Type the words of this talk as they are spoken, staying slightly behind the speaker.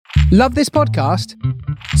Love this podcast?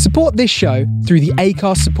 Support this show through the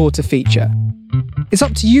Acast supporter feature. It's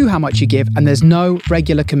up to you how much you give, and there's no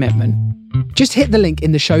regular commitment. Just hit the link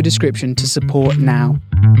in the show description to support now.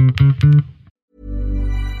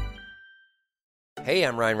 Hey,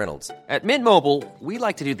 I'm Ryan Reynolds. At Mint Mobile, we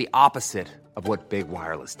like to do the opposite of what Big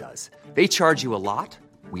Wireless does. They charge you a lot,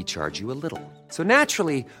 we charge you a little. So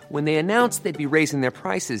naturally, when they announced they'd be raising their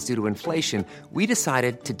prices due to inflation, we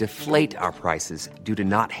decided to deflate our prices due to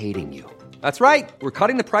not hating you. That's right. We're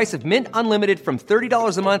cutting the price of Mint Unlimited from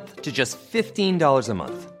 $30 a month to just $15 a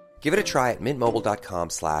month. Give it a try at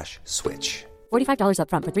mintmobile.com/switch. $45 up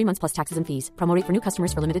front for 3 months plus taxes and fees. Promo rate for new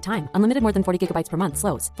customers for limited time. Unlimited more than 40 gigabytes per month.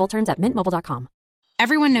 Slows full terms at mintmobile.com.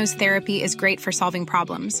 Everyone knows therapy is great for solving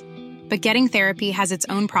problems. But getting therapy has its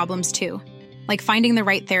own problems too. Like finding the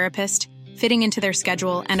right therapist, fitting into their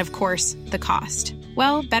schedule, and of course, the cost.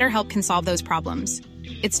 Well, BetterHelp can solve those problems.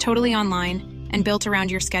 It's totally online and built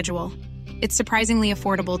around your schedule. It's surprisingly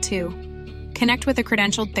affordable too. Connect with a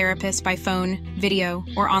credentialed therapist by phone, video,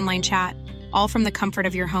 or online chat, all from the comfort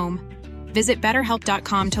of your home. Visit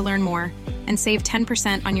BetterHelp.com to learn more and save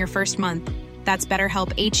 10% on your first month. That's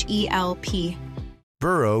BetterHelp, H-E-L-P.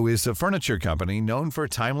 Burrow is a furniture company known for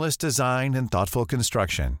timeless design and thoughtful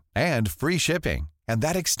construction, and free shipping, and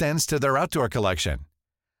that extends to their outdoor collection.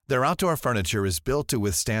 Their outdoor furniture is built to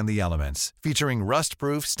withstand the elements, featuring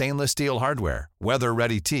rust-proof stainless steel hardware,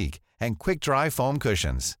 weather-ready teak, and quick-dry foam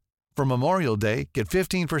cushions. For Memorial Day, get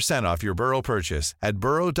 15% off your Burrow purchase at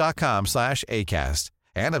burrow.com/ACAST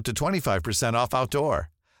and up to 25% off outdoor.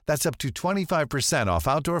 That's up to 25% off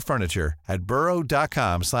outdoor furniture at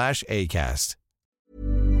burrow.com/ACAST.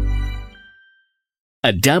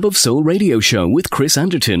 A Dab of Soul radio show with Chris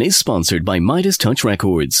Anderton is sponsored by Midas Touch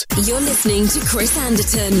Records. You're listening to Chris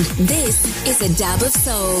Anderton. This is A Dab of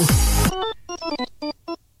Soul.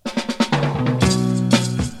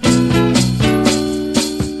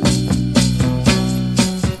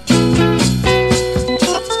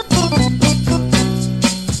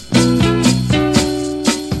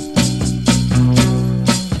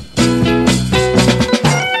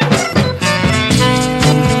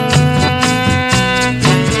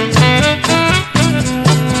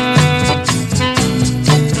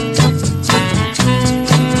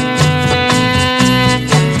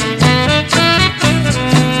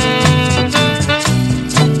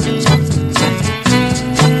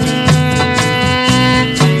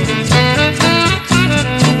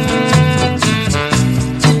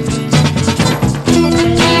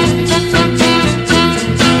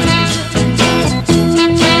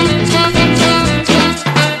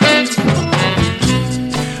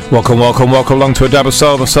 Welcome along to A Dab of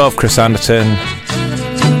Soul. Myself, Chris Anderton.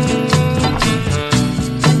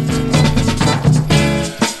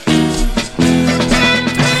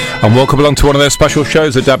 And welcome along to one of those special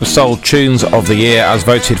shows, A Dab of Soul Tunes of the Year, as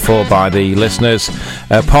voted for by the listeners.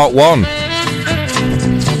 Part 1.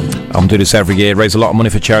 I'm doing this every year, raise a lot of money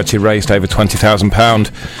for charity, raised over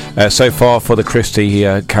 £20,000 so far for the Christie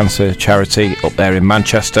Cancer Charity up there in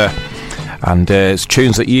Manchester. And it's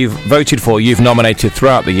tunes that you've voted for, you've nominated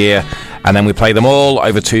throughout the year, and then we play them all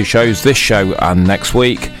over 2 shows, this show and next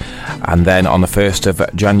week, and then on the 1st of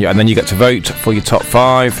January, and then you get to vote for your top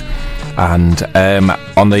 5, and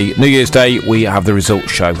on the New Year's Day we have the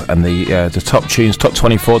results show, and the top tunes, top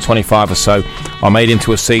 24, 25 or so, are made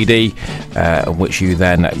into a CD, which you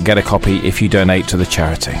then get a copy if you donate to the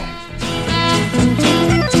charity.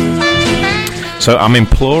 So I'm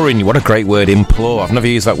imploring you, what a great word, implore. I've never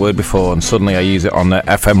used that word before, and suddenly I use it on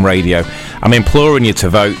FM radio. I'm imploring you to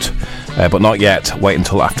vote, but not yet. Wait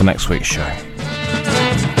until after next week's show.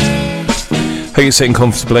 Hope you're sitting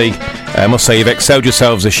comfortably. I must say you've excelled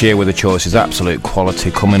yourselves this year with the choices. Absolute quality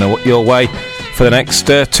coming your way for the next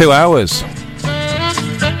 2 hours.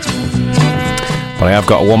 But I have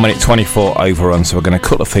got a 1 minute 24 overrun, so we're going to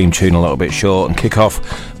cut the theme tune a little bit short and kick off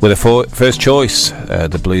with a first choice,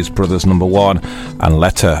 the Blues Brothers number 1 and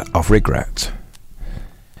Letter of Regret.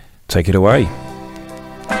 Take it away.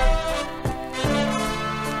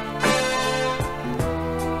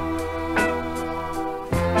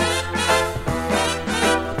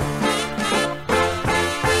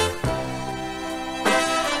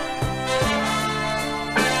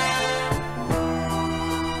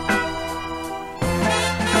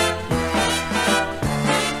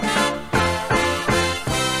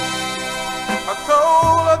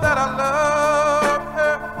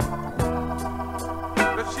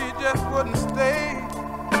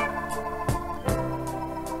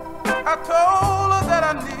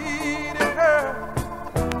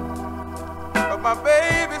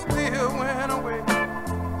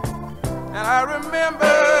 And I remember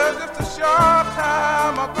just a short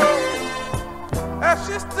time ago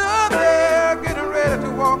she stood there getting ready to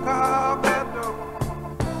walk out that door.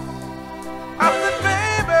 I said,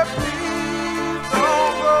 baby, please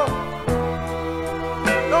don't go.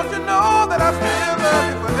 Don't you know that I still love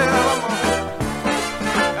you forevermore?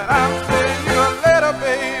 And I'm sending you a letter,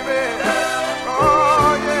 baby.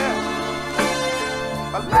 Oh, yeah.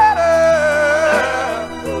 A letter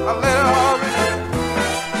of regret.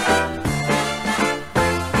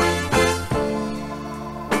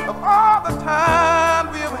 Of all the time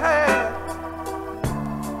we've had,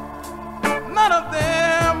 none of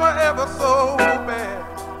them were ever so bad.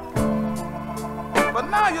 But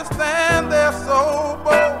now you stand there so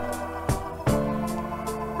bold,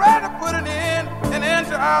 ready to put an end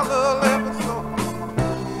to our little episode.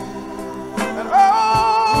 And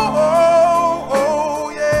oh,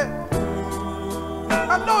 yeah,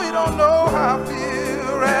 I know you don't know how I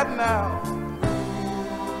feel right now.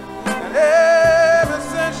 And ever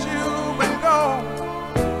since you've been gone,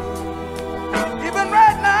 even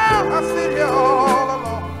right now I sit here all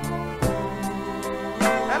alone.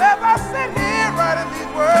 And as I sit here writing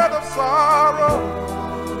these words of sorrow,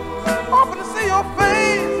 hoping to see your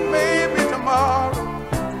face maybe tomorrow.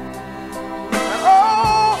 And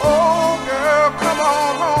oh, girl, come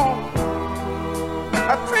on home.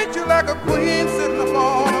 I treat you like a queen sitting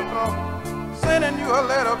upon a throne, sending you a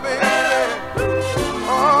letter, baby.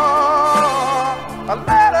 Oh, a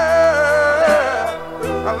letter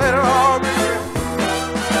of regret.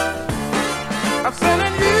 I'm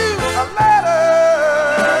sending you a letter.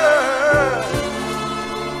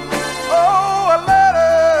 Oh, a letter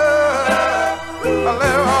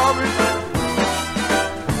of regret.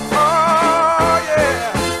 Oh, yeah.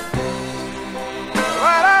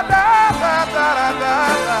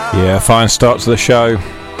 Yeah, fine start to the show.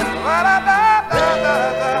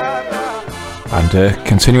 And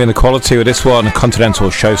continuing the quality with this one, Continental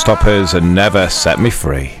Showstoppers and Never Set Me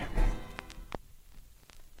Free.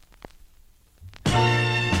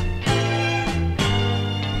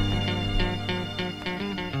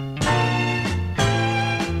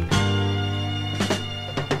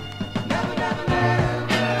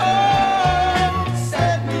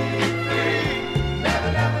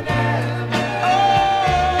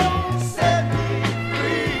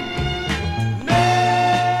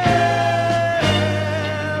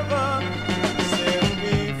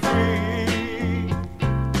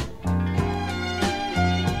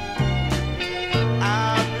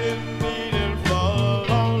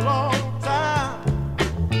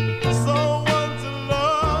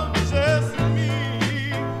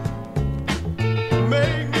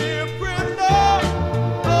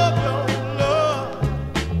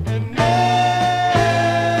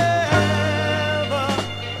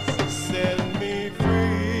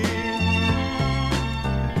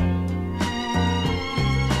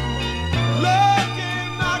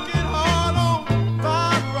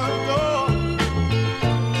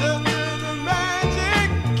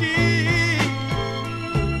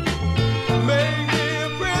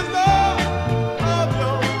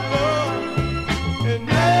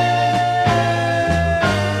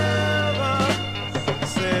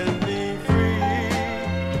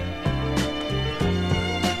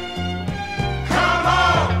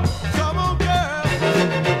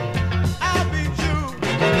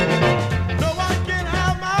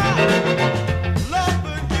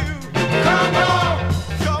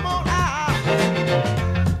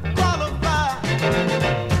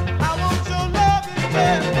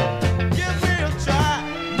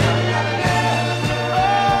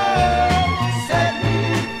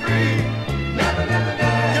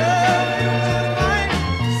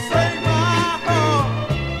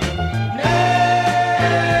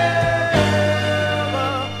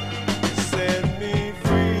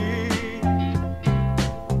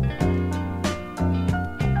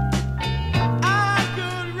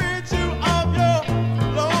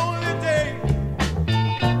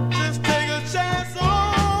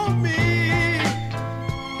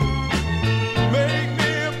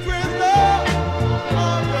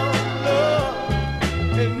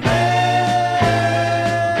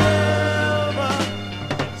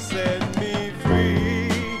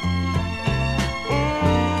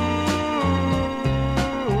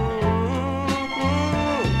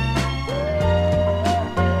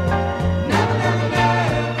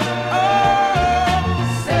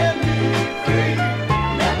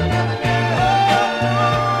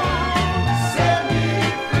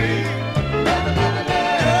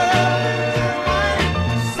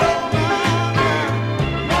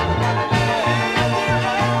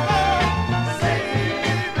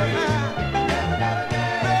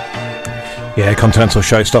 Yeah, Continental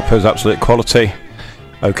Showstoppers, absolute quality.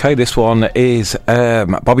 Okay, this one is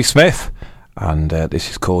Bobby Smith, and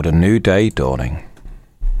this is called A New Day Dawning.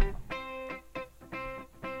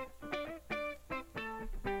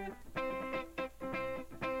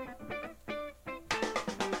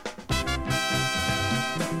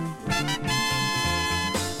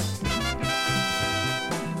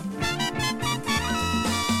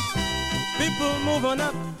 People moving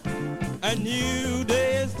up, a new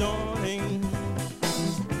day is dawning.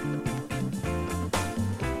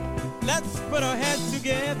 Let's put our heads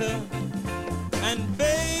together and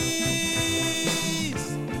face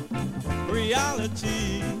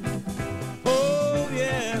reality. Oh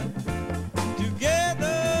yeah,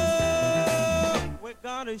 together we're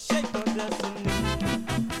gonna shape our destiny.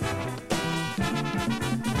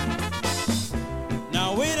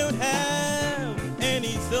 Now we don't have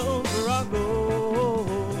any silver or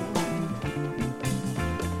gold,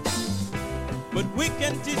 but we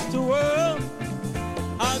can teach the world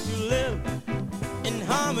how to live in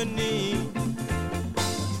harmony.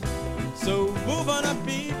 So move on up,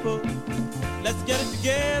 people, let's get it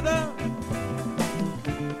together.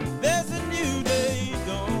 There's a new day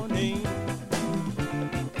dawning.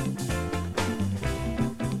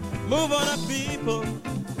 Move on up, people,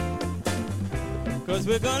 'cause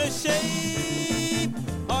we're gonna shape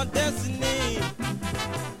our destiny.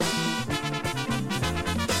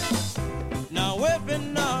 Now we've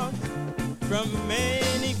been knocked from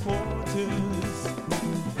many quarters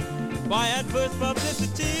by adverse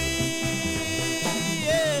publicity.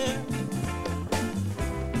 Yeah.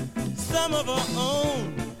 Some of our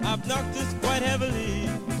own have knocked us quite heavily.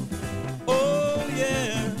 Oh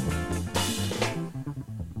yeah.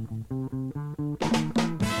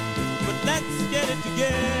 But let's get it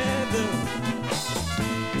together,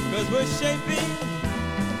 'cause we're shaping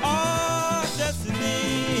our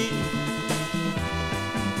destiny.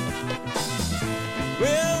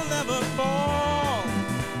 We'll never fall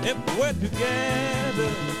if we're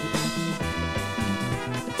together.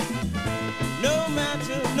 No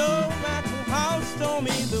matter how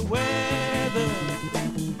stormy the weather.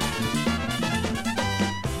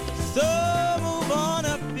 So move on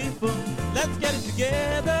up, people, let's get it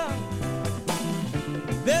together.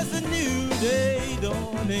 There's a new day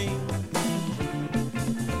dawning.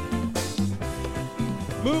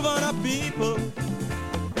 Move on up, people,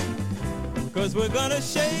 'cause we're gonna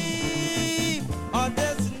shape our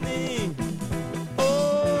destiny.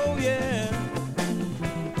 Oh yeah.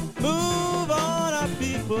 Move on up,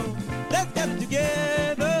 people, let's get it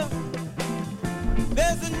together.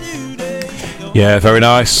 There's a new day dawning. Yeah, very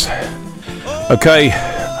nice. Okay,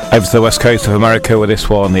 over to the west coast of America with this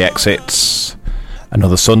one, The Exits.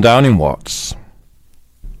 Another sundown in Watts.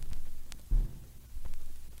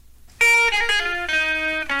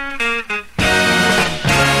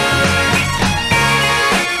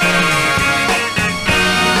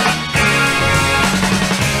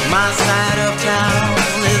 My side of town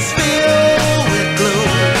is filled with gloom.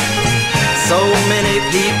 So many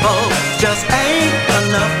people, just ain't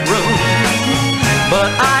enough room. But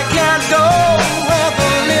I can't go where the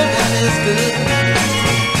living is good.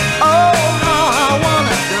 Oh, how I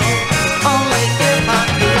wanna go, only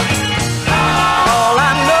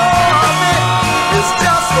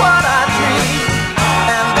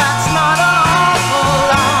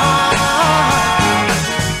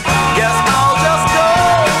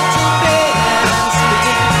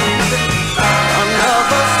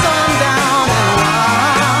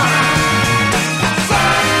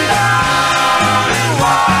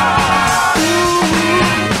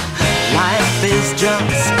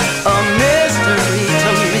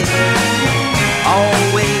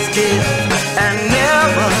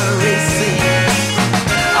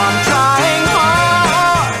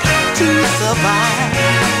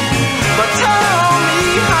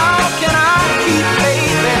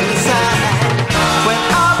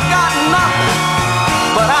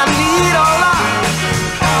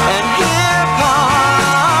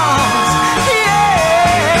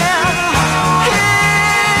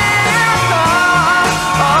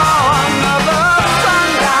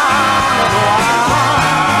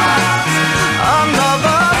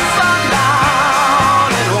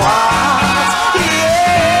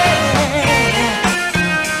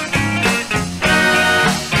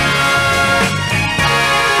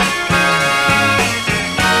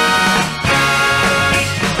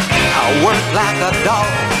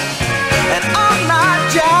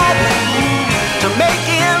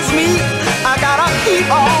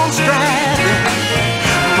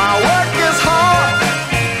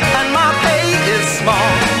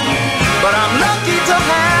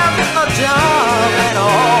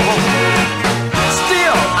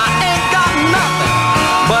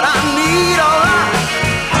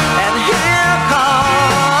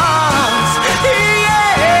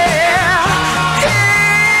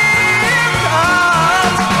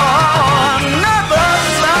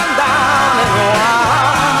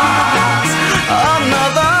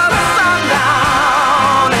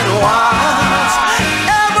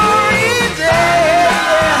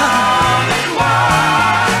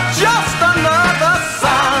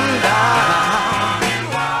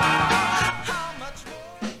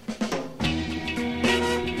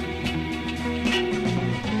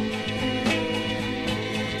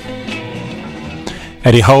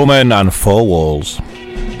Eddie Holman and Four Walls.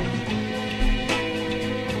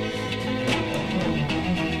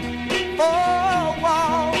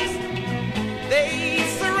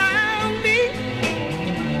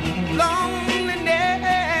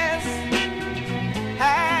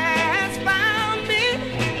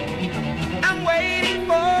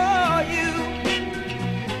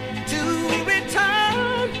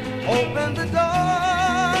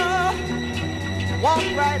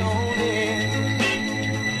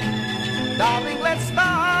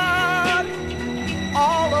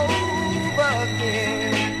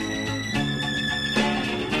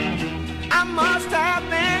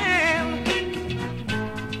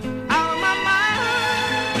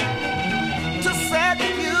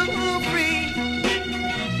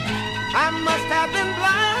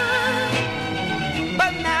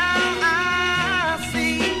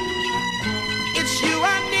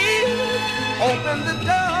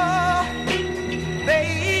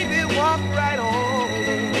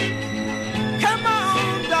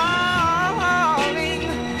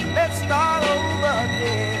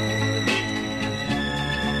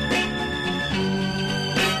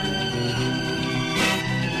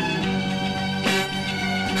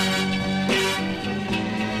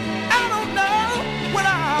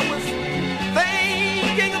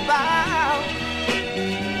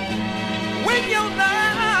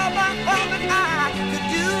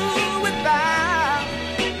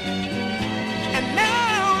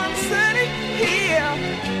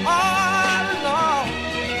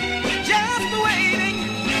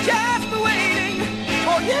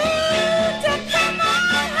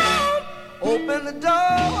 Open the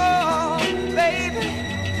door, baby.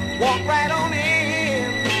 Walk right on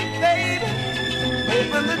in, baby.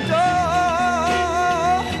 Open the door.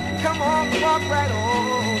 Come on, walk right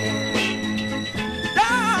on in.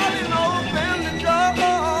 Darling, open the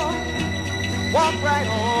door. Walk right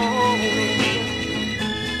on in.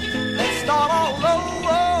 Let's start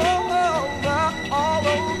all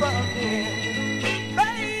over again.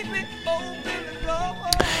 Baby, open the door.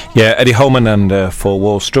 Yeah, Eddie Holman and Four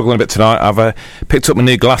Walls. Struggling a bit tonight. I've picked up my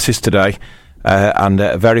new glasses today and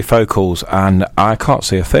varifocals, and I can't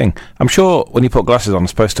see a thing. I'm sure when you put glasses on,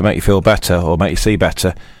 it's supposed to make you feel better or make you see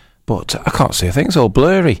better, but I can't see a thing. It's all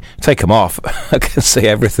blurry. Take them off. I can see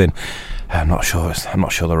everything. I'm not sure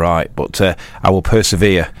they're right, but I will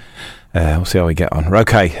persevere. We'll see how we get on.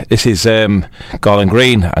 Okay, this is Garland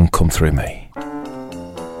Green and Come Through Me.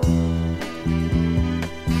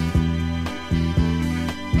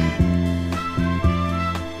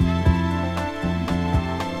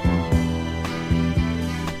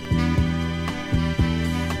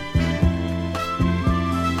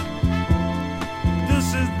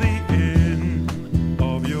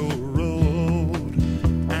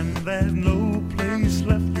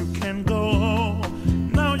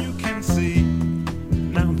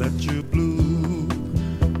 Now that you're blue,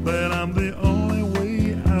 but I'm the only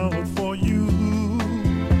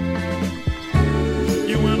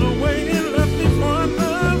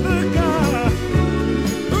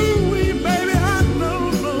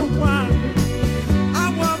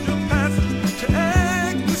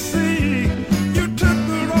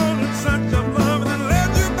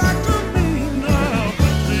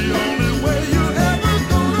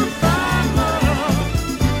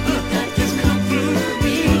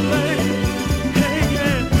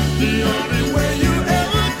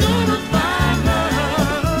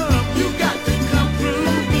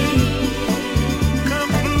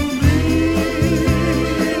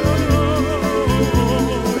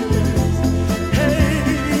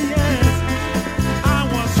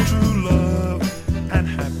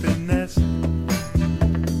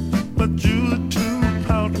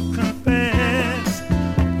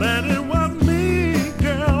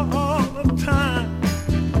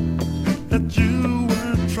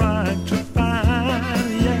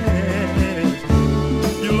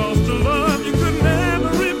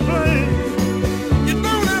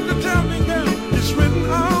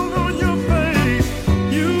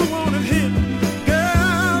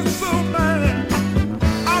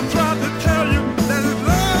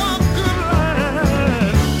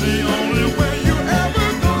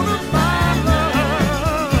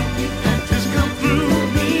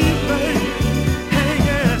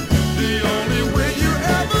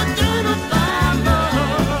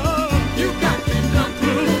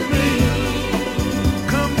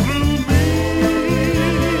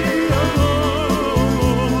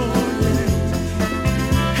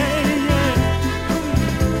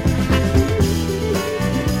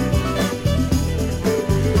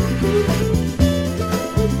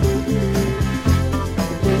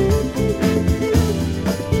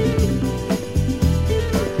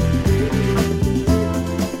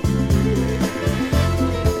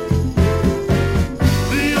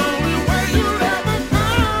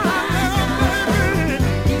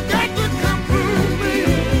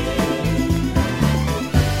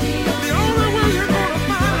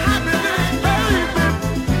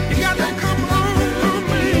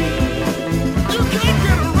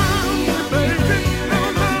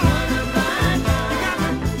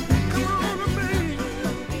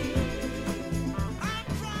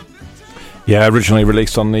Yeah, originally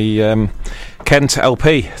released on the Kent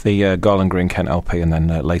LP, the Garland Green Kent LP, and then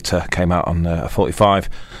later came out on a 45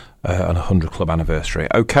 on a 100 Club anniversary.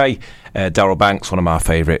 OK, Darryl Banks, one of my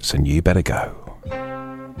favourites, and You Better Go.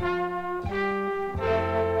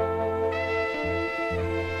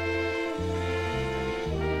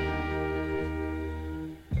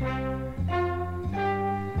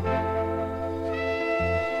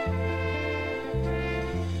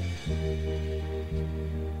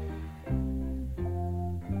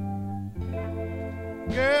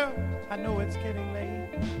 Girl, I know it's getting late,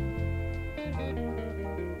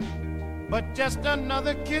 but just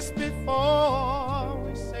another kiss before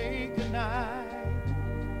we say goodnight.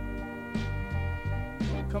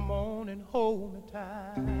 Come on and hold me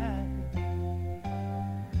tight.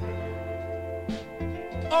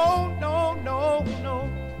 Oh, no, no, no,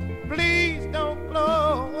 please don't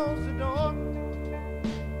close the door.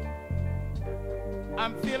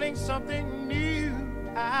 I'm feeling something new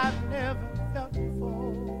I've never felt before.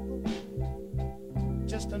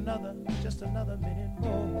 Just another minute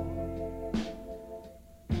more.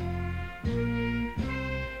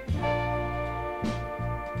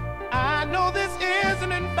 I know this is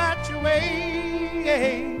an infatuation.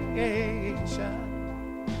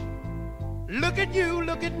 Look at you,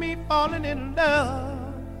 look at me falling in love.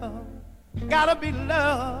 Gotta be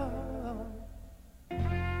love.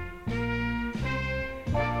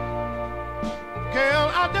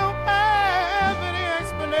 Girl, I don't have any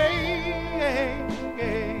explanation.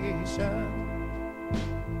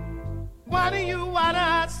 Why do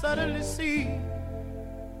I suddenly see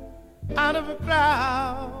out of a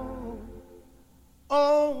crowd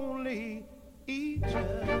only each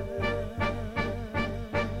other?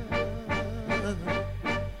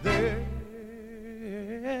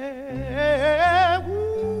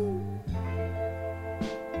 Woo.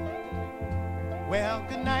 Well,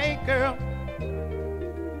 good night, girl.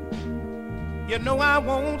 You know I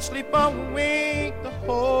won't sleep or wink the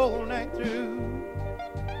whole night through.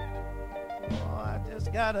 Oh, I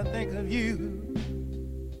just gotta think of you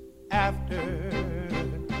after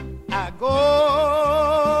I go.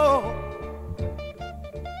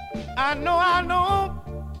 I know I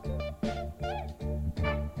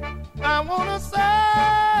wanna say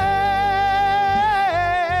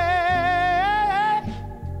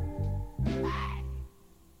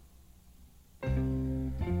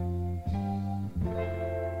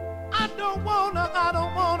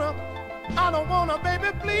I don't wanna,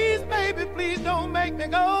 baby, please don't make me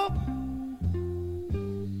go.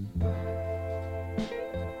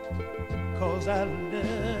 'Cause I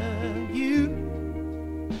love you.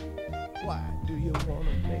 Why do you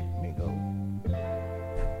wanna make me go?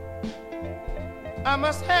 I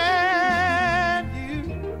must have you.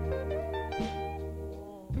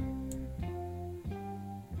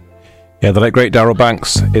 Yeah, the late great Darryl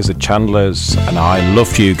Banks is a Chandler's and I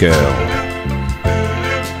Love You Girl.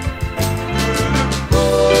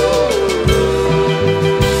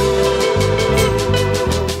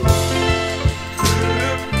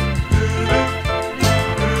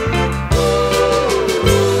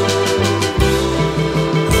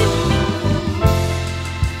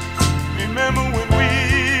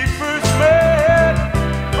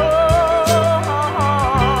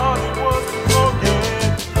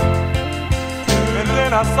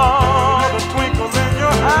 I saw the twinkle in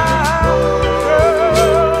your eyes.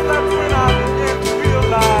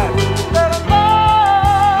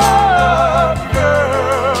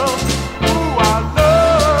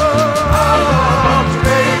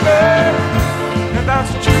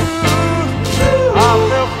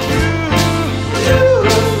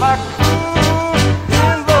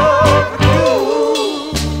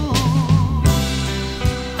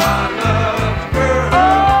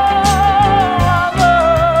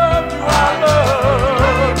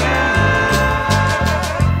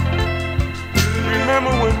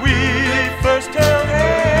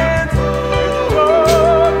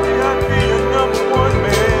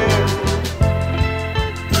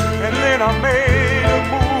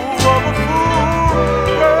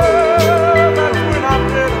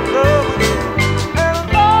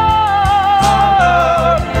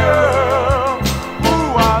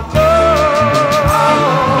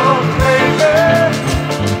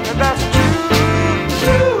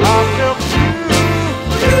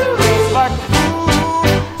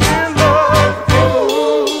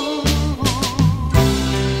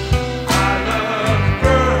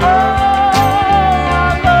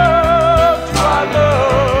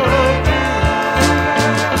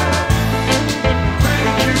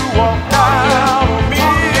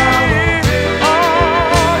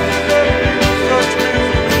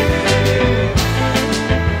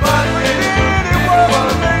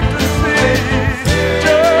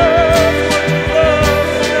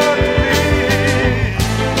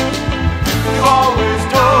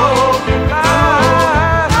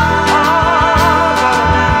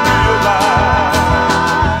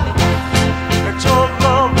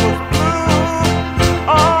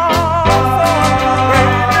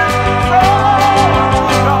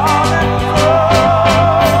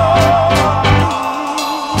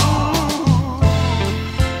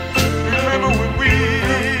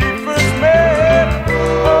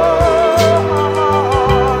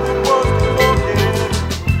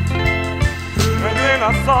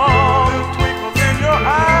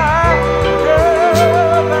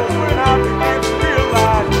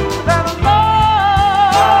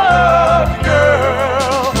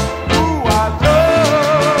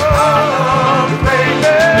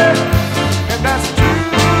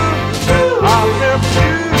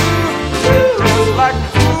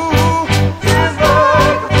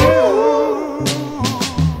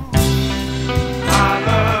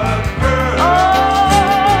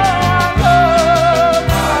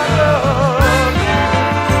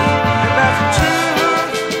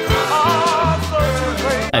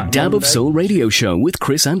 Dab of Soul radio show with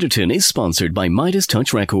Chris Anderton is sponsored by Midas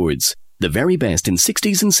Touch Records. The very best in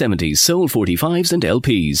 60s and 70s soul 45s and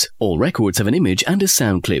LPs. All records have an image and a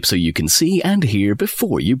sound clip so you can see and hear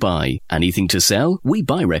before you buy. Anything to sell? We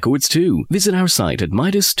buy records too. Visit our site at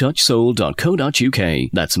midastouchsoul.co.uk.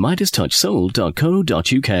 That's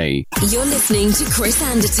midastouchsoul.co.uk. You're listening to Chris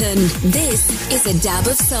Anderton. This is a Dab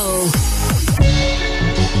of Soul.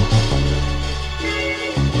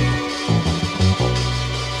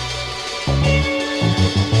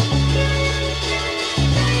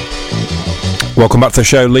 Welcome back to the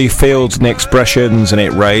show. Lee Fields and the Expressions, and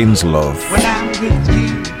It Rains Love. When I'm with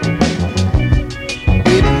you,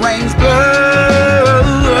 it rains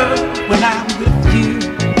blood. When I'm with you,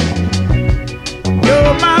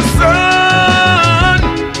 you're my sun.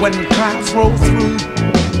 When the clouds roll through,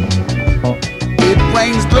 it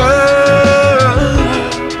rains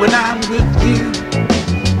blood. When I'm with you,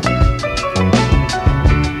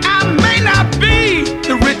 I may not be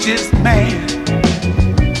the richest man,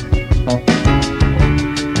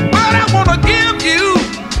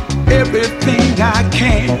 everything I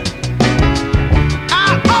can.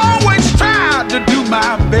 I always try to do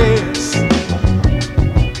my best.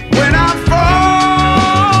 When I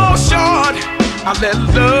fall short, I let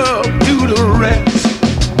love do the rest.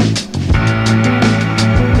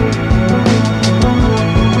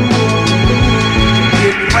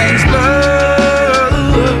 It rains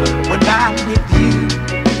blood when I'm with you.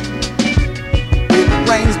 It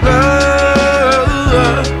rains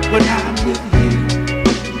blood when I'm with you.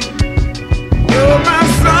 You're my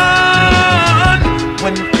sun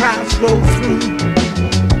when the clouds roll through.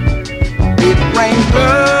 It rains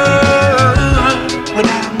blood when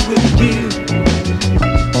I'm with you.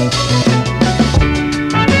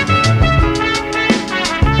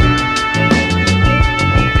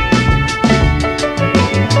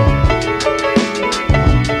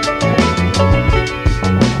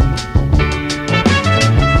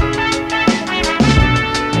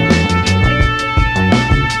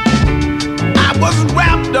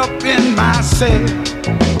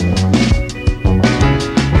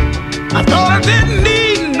 I thought I didn't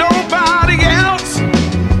need nobody else,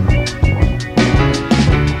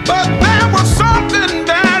 but there was something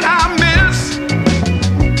that I missed.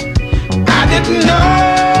 I didn't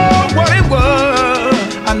know what it was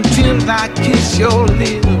until I kissed your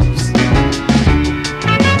lips.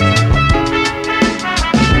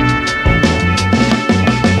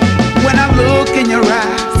 When I look in your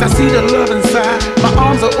eyes, I see the love inside. My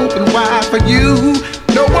arms are open wide for you.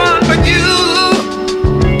 No one but you,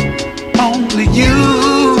 only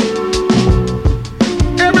you.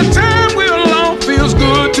 Every time we're alone feels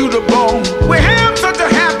good to the bone. We have such a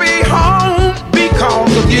happy home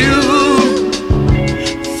because of you.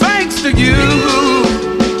 Thanks to you.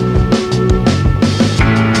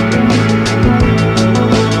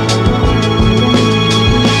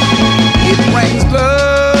 It rains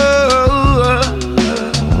blood.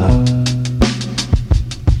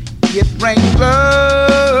 It rains blood.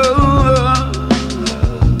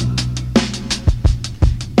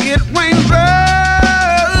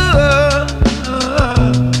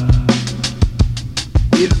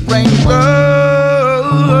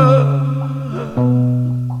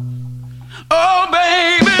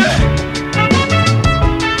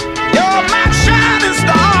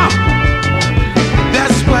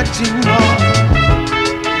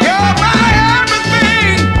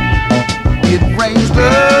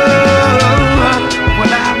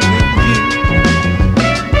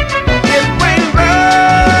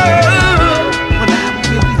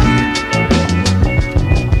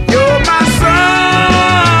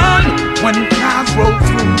 When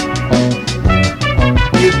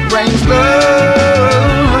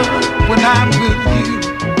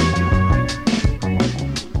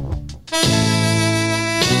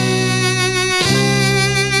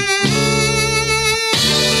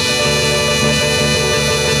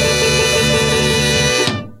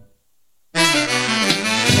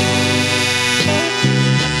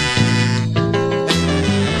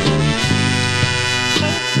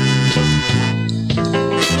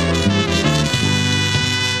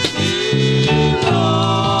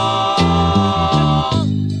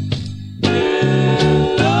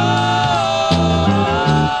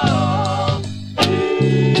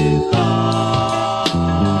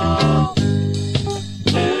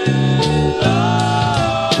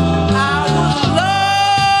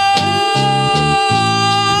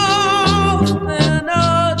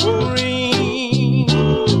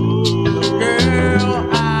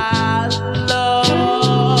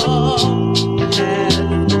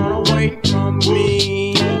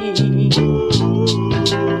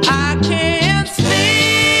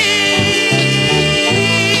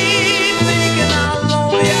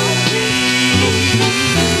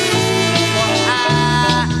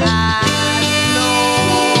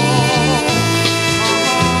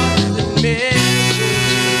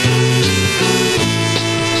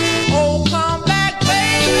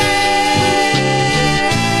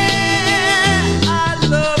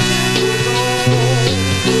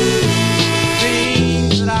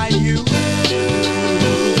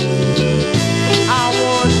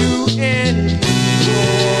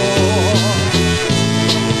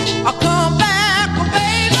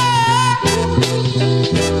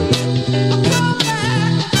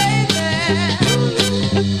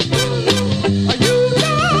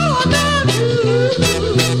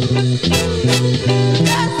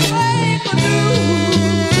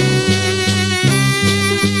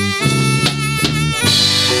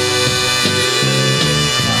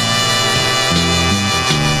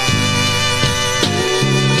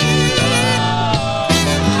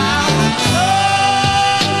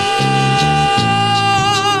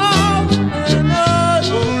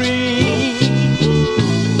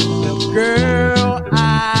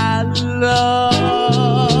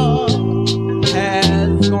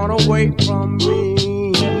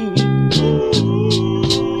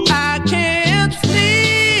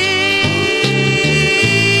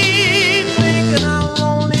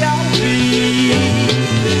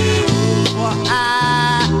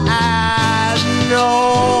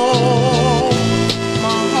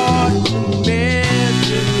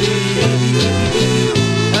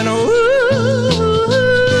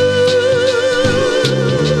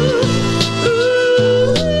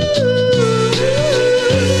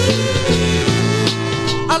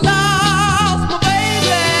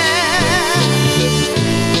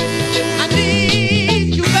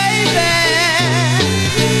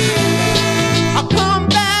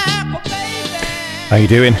How you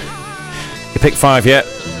doing? You picked 5 yet?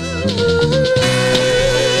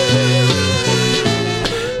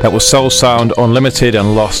 That was Soul Sound Unlimited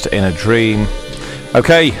and Lost in a Dream.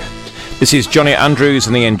 Okay, this is Johnny Andrews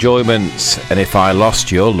and the Enjoyments, and If I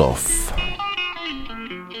Lost Your Love.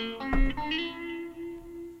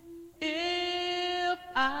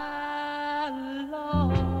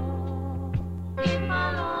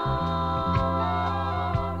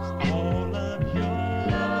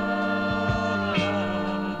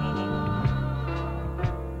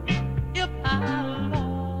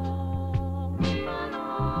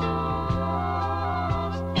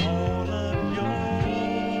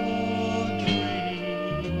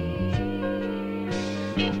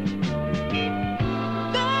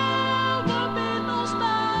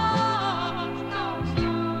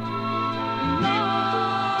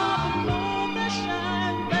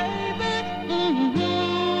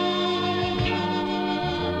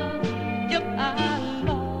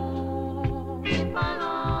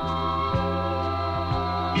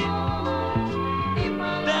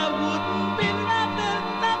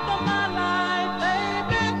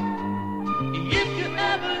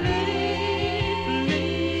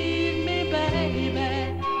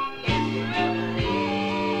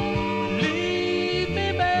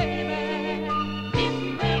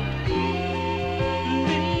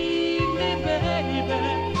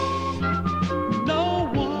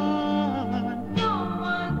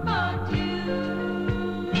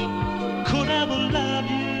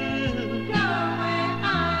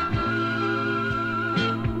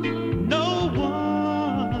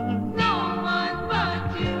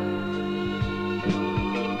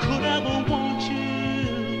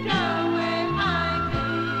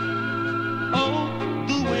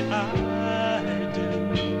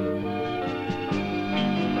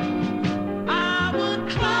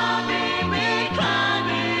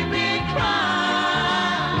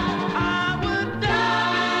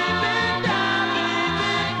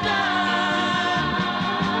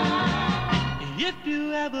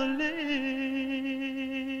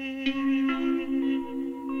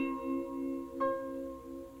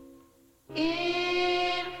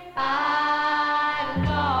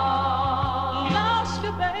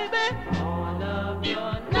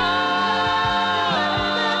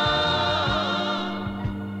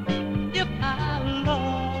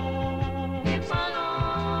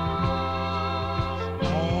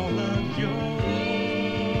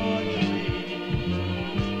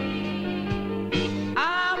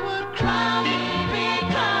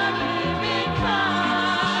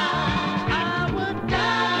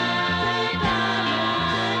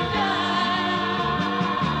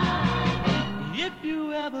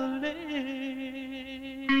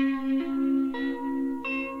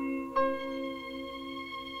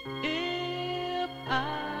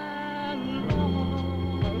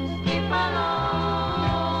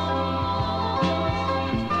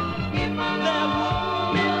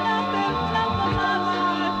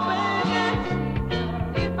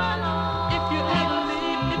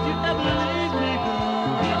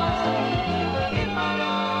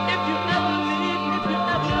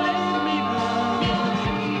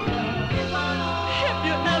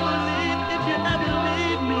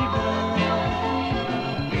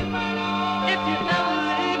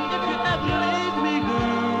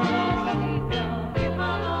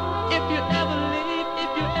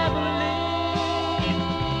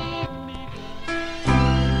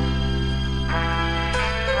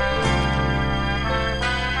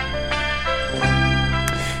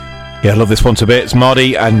 Yeah, I love this one to bits.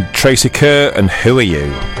 Marty and Tracy Kerr and Who Are You?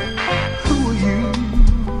 Who are you?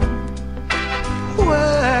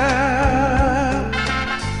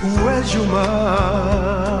 Where's your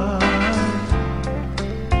mind?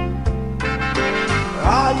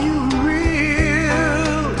 Are you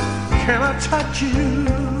real? Can I touch you?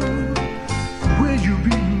 Will you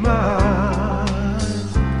be mine?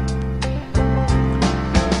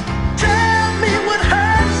 Tell me what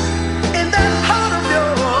hurts in that heart of yours.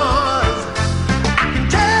 I can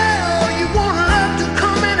tell you want love to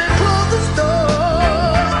come in and close the door.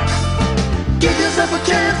 Give yourself a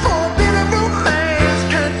chance for a bit of romance.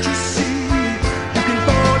 Can't you see you can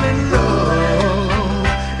fall in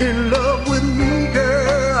love with me,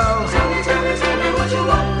 girl? Tell me what you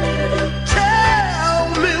want me to do. Tell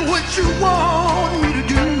me what you want me to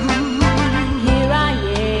do. Here I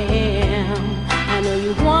am. I know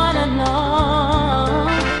you wanna know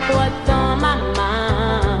what's on my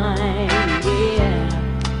mind. Yeah.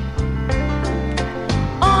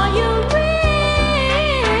 Are you real,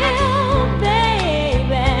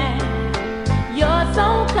 baby?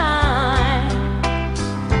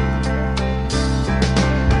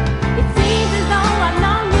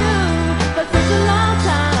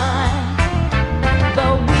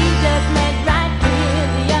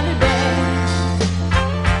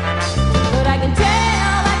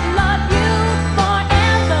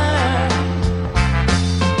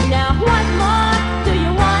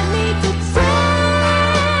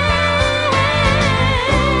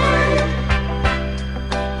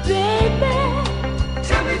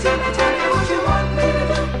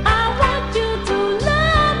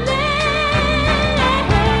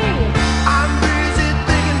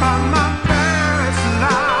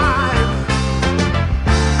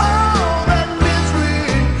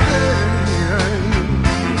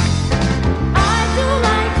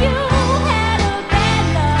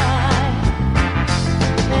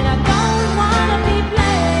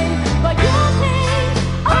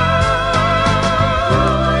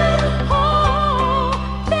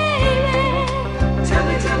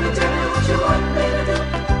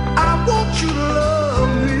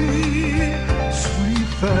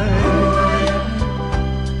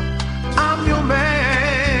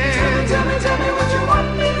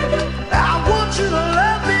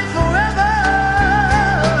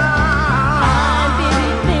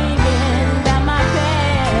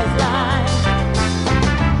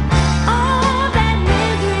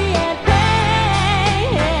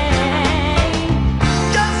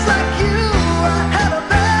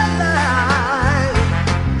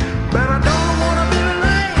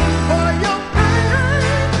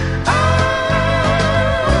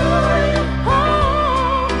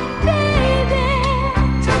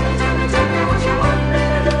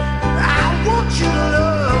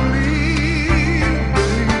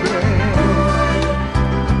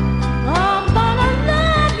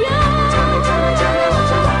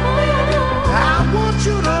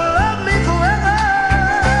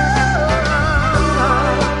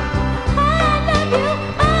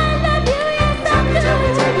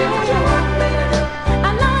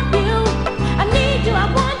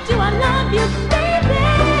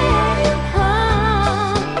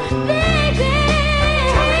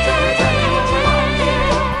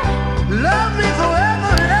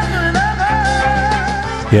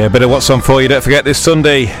 Yeah, a bit of what's on for you. Don't forget this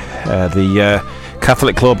Sunday, the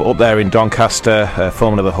Catholic Club up there in Doncaster,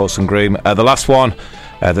 formerly the Horse and Groom. The last one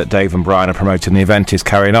that Dave and Brian are promoting, the event is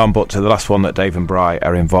carrying on, but the last one that Dave and Brian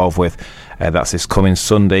are involved with, that's this coming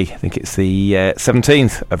Sunday. I think it's the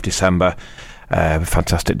 17th of December.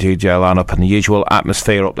 Fantastic DJ lineup and the usual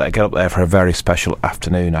atmosphere up there. Get up there for a very special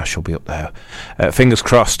afternoon. I shall be up there. Fingers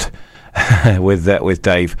crossed with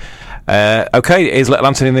Dave. Okay, here's Little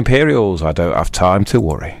Anthony and the Imperials. I don't have time to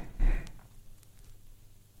worry.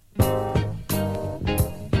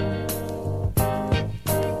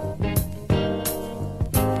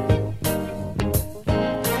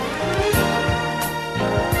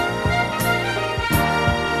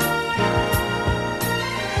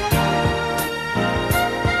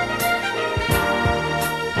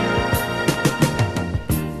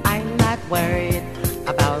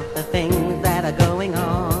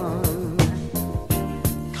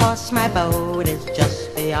 My boat is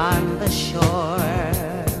just beyond the shore.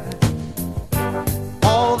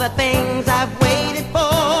 All the things I've waited for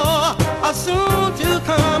are soon to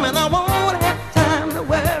come, and I won't have time to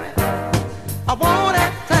worry. I won't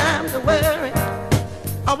have time to worry.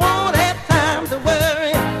 I won't have time to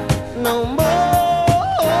worry no more,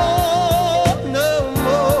 no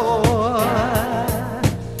more.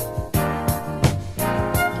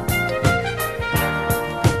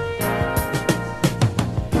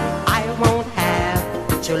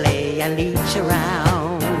 To lay and leech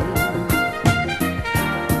around,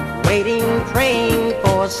 waiting, praying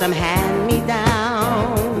for some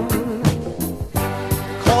hand-me-down.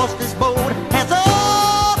 'Cause this boat has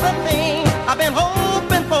all the things I've been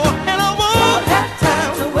hoping for, and I won't have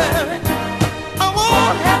time to worry. I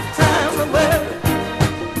won't have time to worry.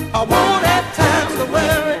 I won't have time to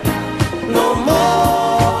worry no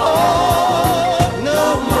more, no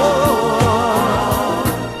more.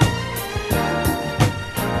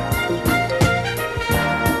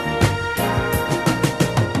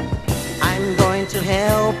 To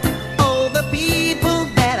help all the people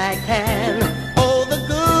that I can, all the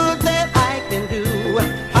good that I can do,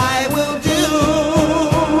 I will do.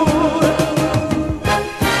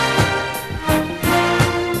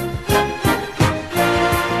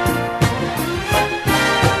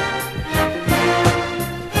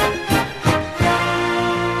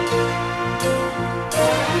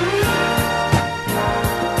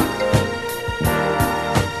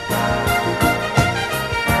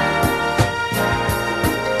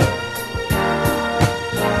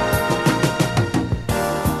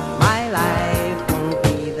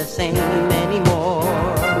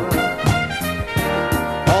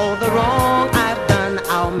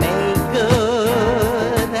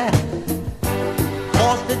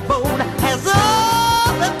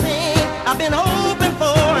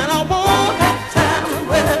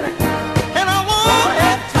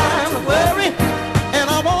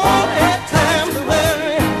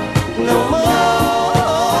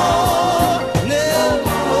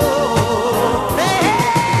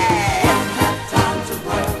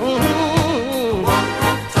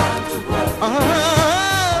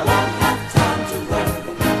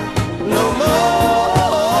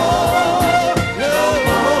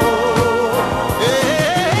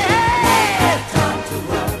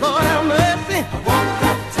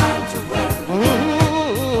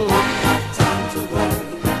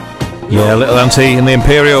 Yeah, Little Auntie and the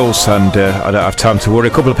Imperials, and I don't have time to worry.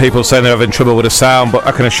 A couple of people saying they're having trouble with the sound, but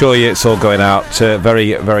I can assure you it's all going out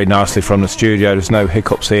very, very nicely from the studio. There's no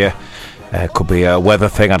hiccups here. Could be a weather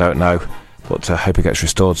thing, I don't know, but I hope it gets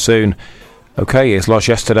restored soon. Okay, here's Lost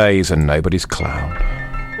Yesterdays and Nobody's Clown.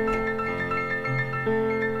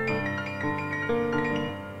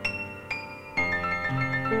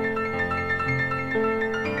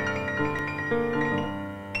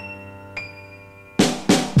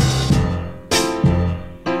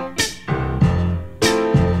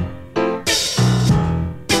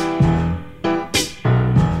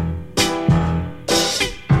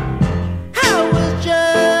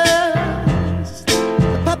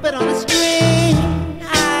 Puppet on a string,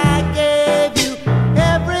 I gave you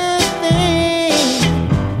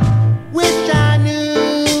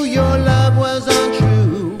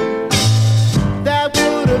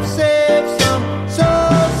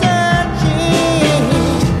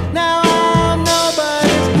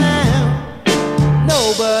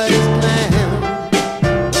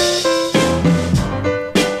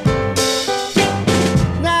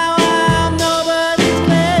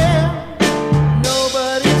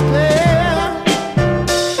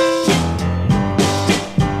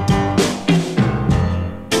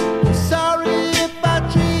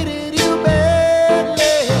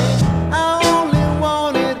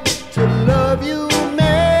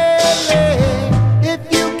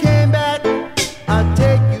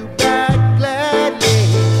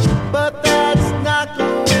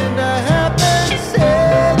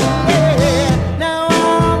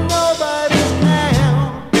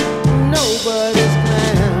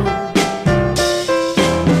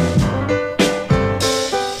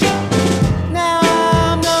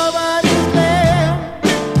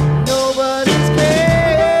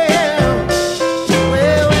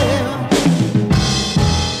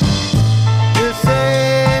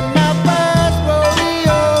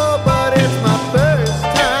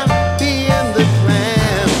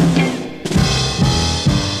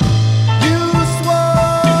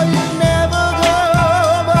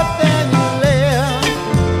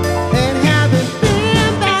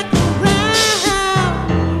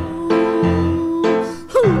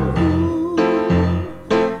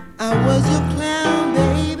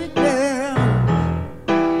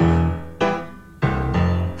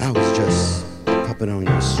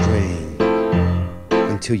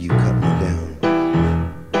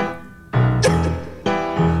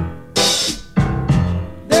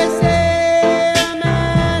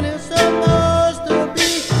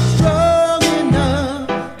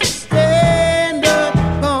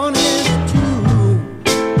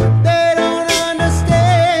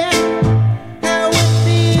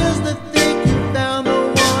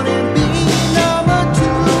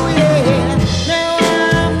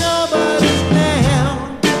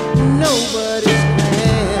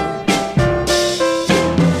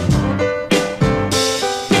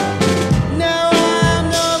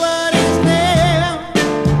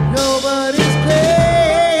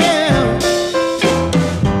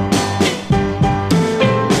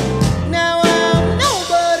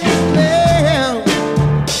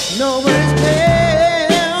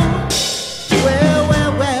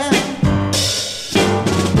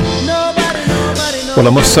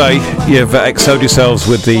Well, I must say, you've excelled yourselves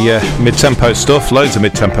with the mid-tempo stuff. Loads of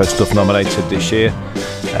mid-tempo stuff nominated this year,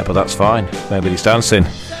 but that's fine. Nobody's dancing.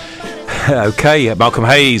 Okay, Malcolm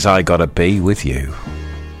Hayes, I Gotta Be With You.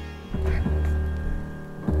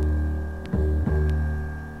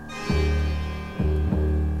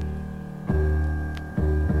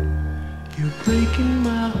 You're breaking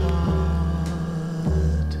my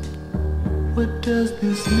heart. What does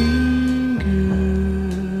this mean, girl?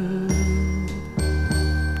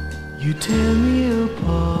 You tear me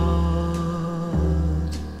apart.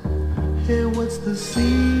 Hey, what's the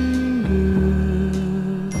scene, girl?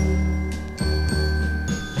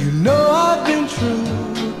 You know I've been true,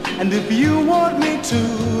 and if you want me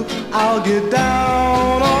to, I'll get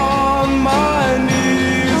down on my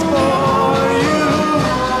knees for you.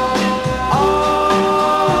 I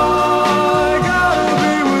gotta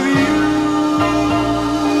be with you.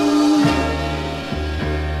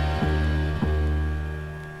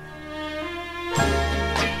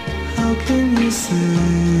 How can you say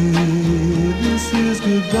this is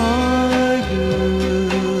goodbye,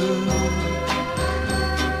 girl,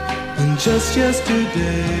 when just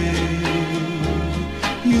yesterday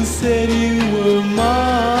you said you were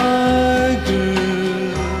my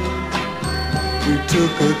girl? We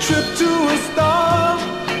took a trip to a star,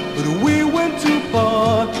 but we went too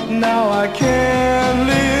far. Now I can't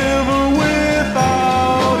live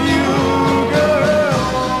without you, girl.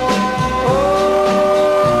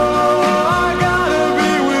 Oh, I gotta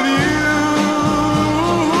be with you.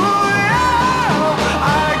 Yeah, I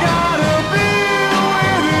gotta be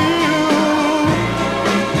with you.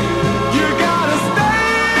 You gotta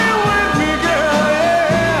stay with me, girl.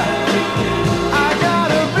 Yeah, I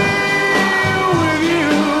gotta be with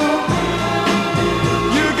you.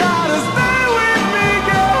 You gotta stay with me,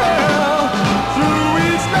 girl, through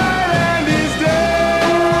each night and each day.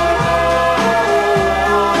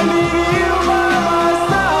 I need you by my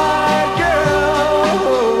side,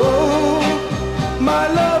 girl. My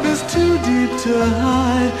love is too deep to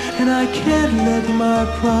hide, and I can't let my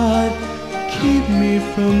pride keep me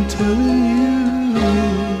from telling you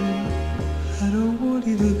I don't want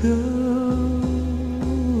you to go.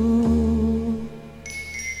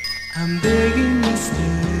 I'm begging you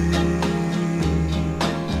stay.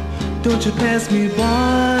 Don't you pass me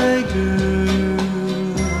by, girl.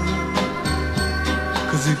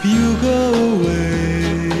 'Cause if you go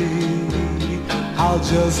away, I'll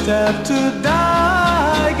just have to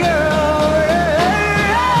die, girl.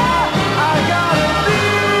 Yeah, I gotta be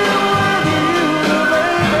with you,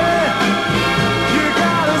 baby. You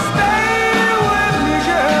gotta stay with me,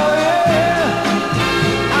 girl.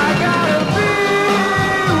 Yeah, I gotta be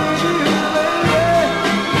with you, baby.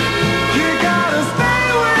 You gotta stay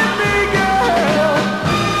with me, girl,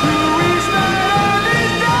 through each night and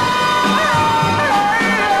each day.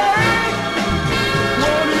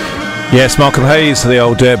 Yes, Malcolm Hayes, the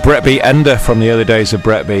old Bretby ender from the early days of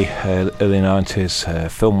Bretby, early 90s,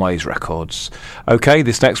 Filmways Records. Okay,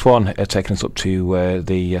 this next one taking us up to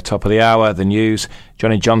the top of the hour, the news,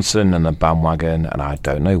 Johnny Johnson and the Bandwagon, and I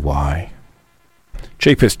Don't Know Why.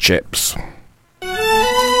 Cheapest Chips.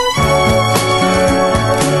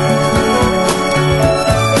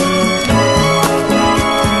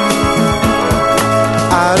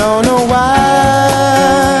 I don't know why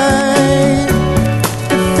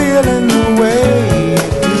you're feeling the way you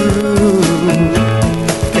do.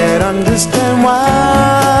 Can't understand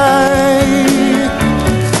why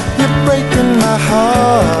you're breaking my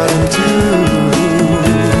heart in two.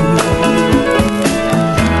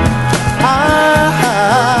 I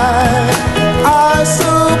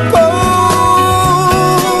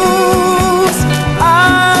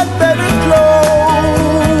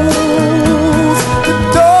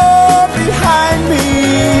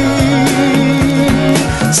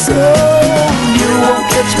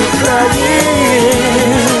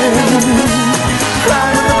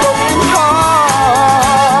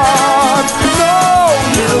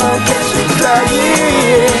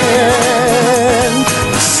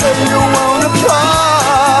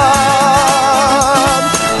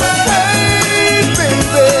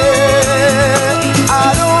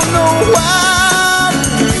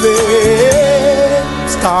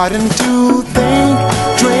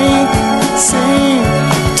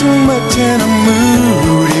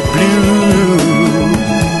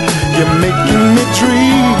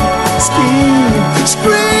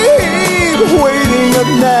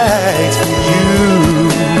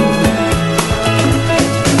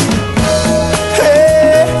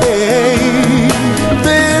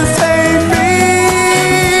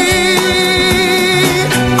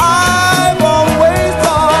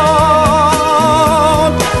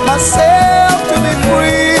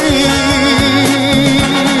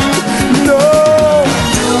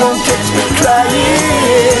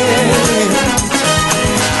crying.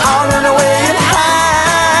 I'll run away and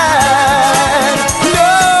hide.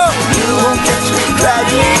 No, you won't catch me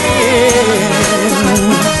crying.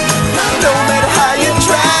 No matter how you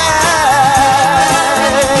try.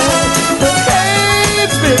 But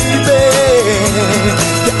baby,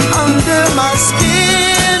 you're under my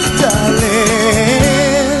skin,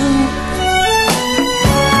 darling.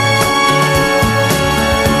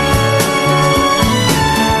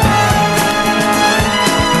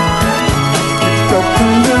 Broken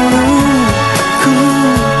the room,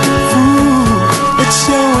 ooh, it's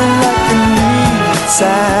showing like a need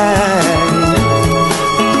sign.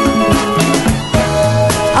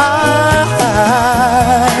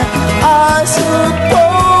 I suppose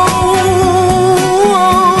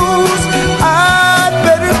I'd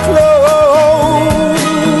better close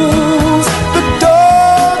the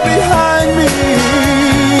door behind me,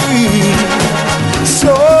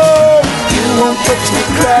 so you won't catch me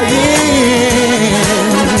crying.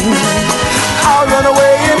 I'll run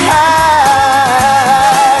away and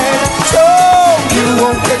hide, so you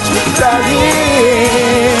won't catch me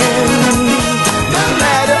crying. No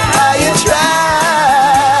matter how you try.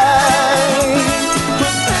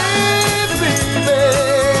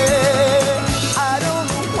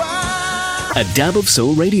 A Dab of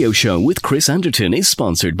Soul radio show with Chris Anderton is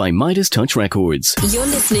sponsored by Midas Touch Records. You're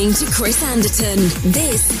listening to Chris Anderton.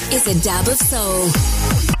 This is A Dab of Soul.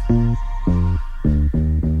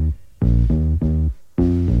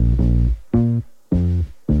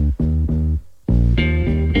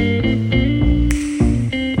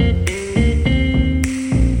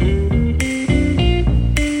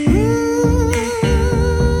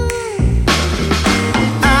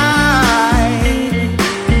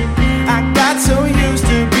 I got so used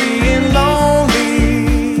to being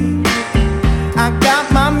lonely. I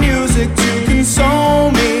got my music to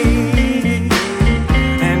console me,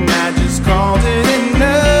 and I just called it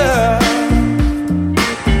enough.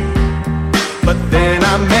 But then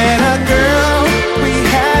I met a girl, we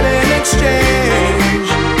had an exchange,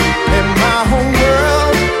 and my whole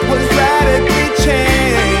world was radically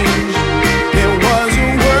changed. It was a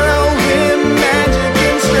whirlwind, magic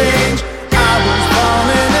and strange. I was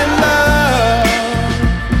falling in love,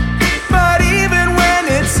 but even when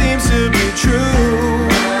it seems to be true,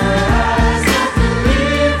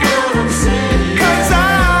 'cause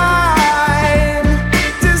I'm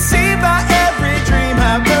deceived by every dream I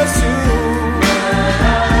pursue.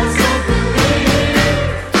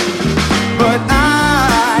 But I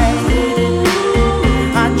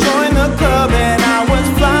joined the club and I was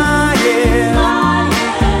flying.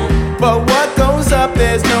 But what goes up,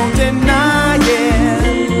 there's no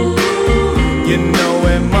denying. You know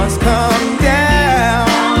it must come down.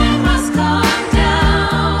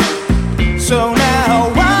 So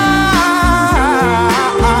now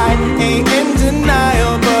I ain't in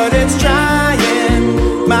denial, but it's trying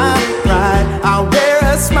my pride. I wear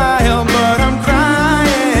a smile, but I'm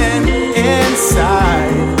crying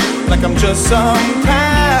inside, like I'm just some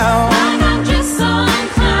clown.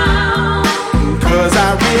 'Cause I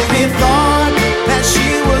really thought that she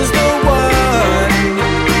was the one,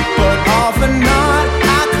 but often not,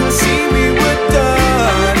 I could see we were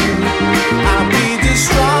done. I'll be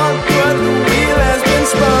distraught, but the wheel has been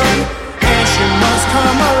spun, and she must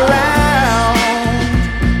come around.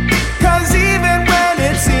 'Cause even when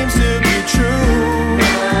it seems to be true,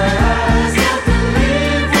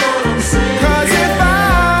 'cause if I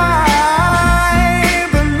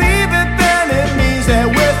believe it, then it means that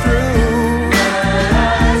we're through.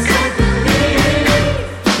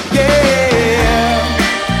 Yeah.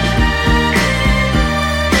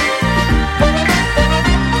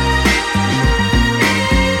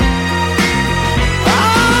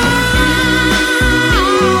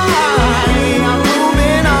 I'm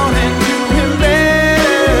moving on and doing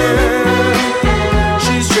better.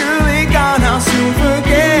 She's truly gone, I'll soon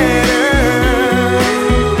forget her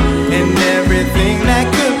and everything that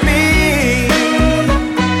could be.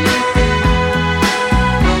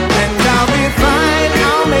 And I'll be fine,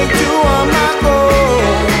 I'll make do on my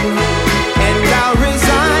own, and I'll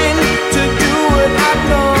resign to do what I've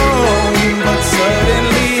known. But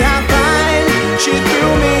suddenly I find she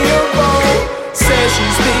threw me a bone, says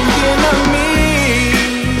she's thinking of me.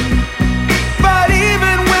 But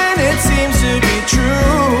even when it seems to be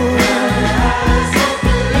true,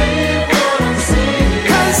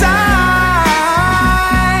 'cause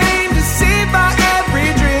I'm deceived by every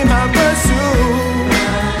dream I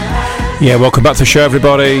pursue. Yeah, welcome back to the show,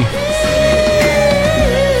 everybody.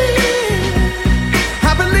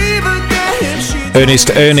 I believe again if she Ernest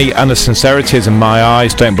Ernie and the Sincerities in my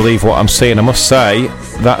eyes. Don't believe what I'm seeing. I must say,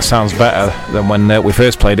 that sounds better than when we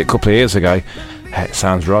first played it a couple of years ago. It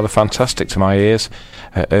sounds rather fantastic to my ears.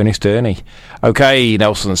 Ernest Ernie. Okay,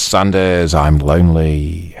 Nelson Sanders, I'm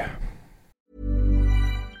Lonely.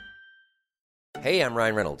 Hey, I'm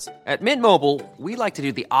Ryan Reynolds. At Mint Mobile, we like to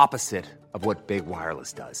do the opposite of what Big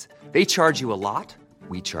Wireless does. They charge you a lot,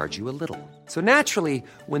 we charge you a little. So naturally,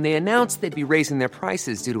 when they announced they'd be raising their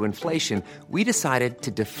prices due to inflation, we decided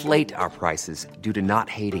to deflate our prices due to not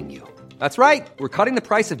hating you. That's right. We're cutting the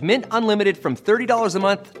price of Mint Unlimited from $30 a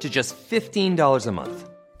month to just $15 a month.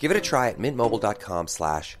 Give it a try at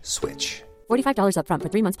mintmobile.com/switch. $45 up front for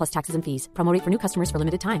 3 months plus taxes and fees. Promo rate for new customers for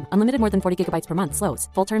limited time. Unlimited more than 40 gigabytes per month. Slows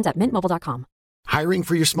full terms at mintmobile.com. Hiring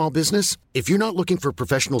for your small business? If you're not looking for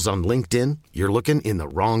professionals on LinkedIn, you're looking in the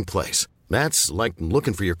wrong place. That's like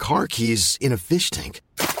looking for your car keys in a fish tank.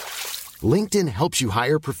 LinkedIn helps you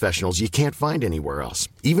hire professionals you can't find anywhere else,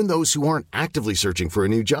 even those who aren't actively searching for a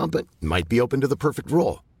new job but might be open to the perfect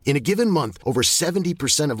role. In a given month, over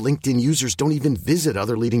 70% of LinkedIn users don't even visit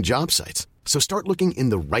other leading job sites. So start looking in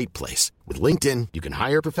the right place. With LinkedIn, you can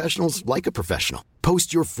hire professionals like a professional.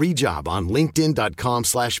 Post your free job on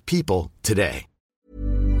linkedin.com/people today.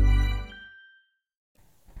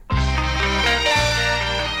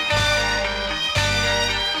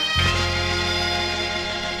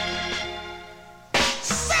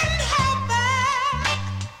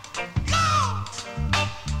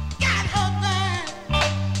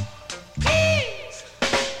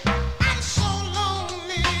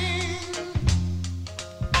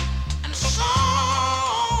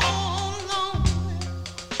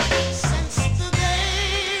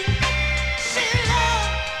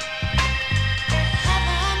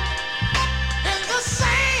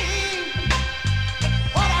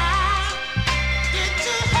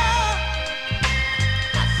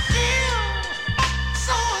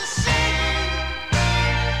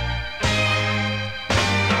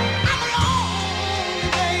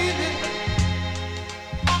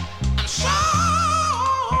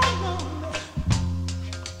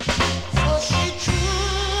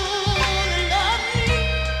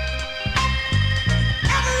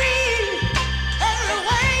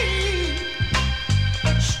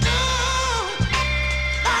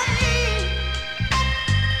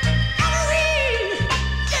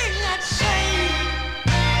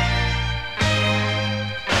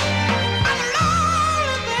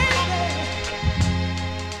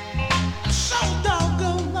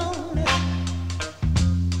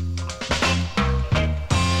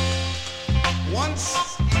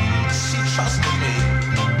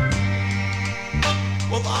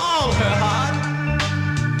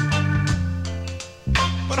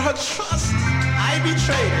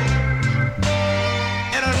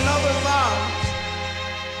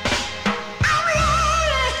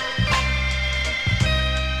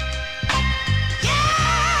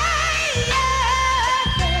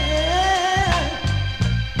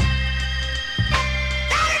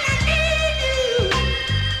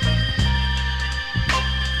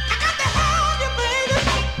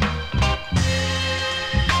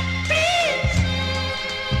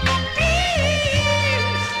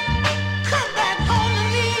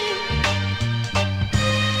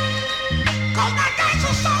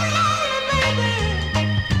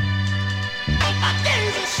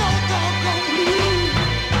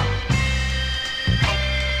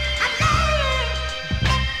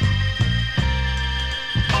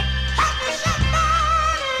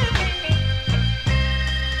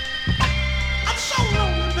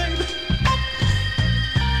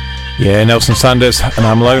 Yeah, Nelson Sanders and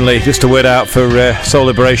I'm Lonely. Just a word out for Soul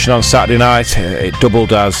Liberation on Saturday night. It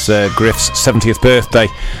doubled as Griff's 70th birthday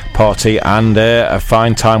party, and a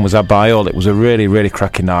fine time was had by all. It was a really, really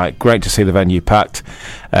cracking night. Great to see the venue packed.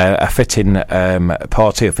 A fitting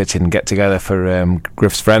party, a fitting get-together for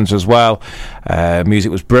Griff's friends as well.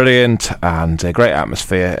 Music was brilliant and a great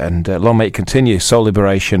atmosphere, and long may it continue. Soul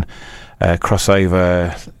Liberation,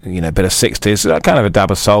 crossover, a bit of 60s, kind of a dab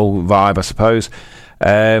of soul vibe, I suppose.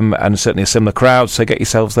 And certainly a similar crowd, so get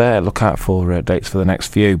yourselves there. Look out for dates for the next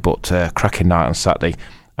few, but cracking night on Saturday,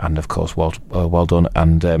 and of course well done,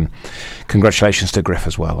 and congratulations to Griff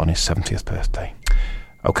as well on his 70th birthday.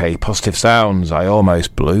 Okay, Positive Sounds, I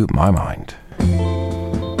Almost Blew My Mind.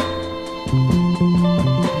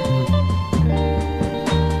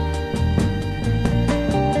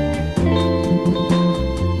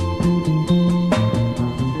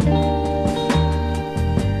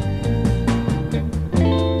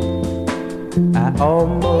 I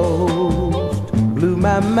almost blew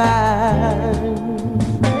my mind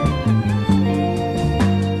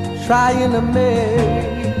trying to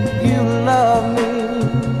make you love me.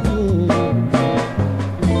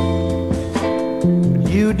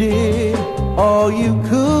 You did all you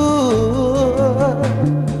could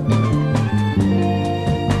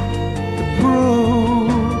to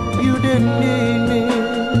prove you didn't need me.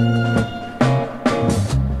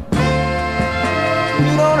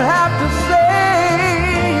 You don't have to say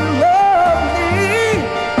you love me,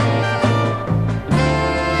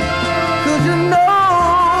 'cause you know,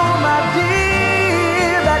 my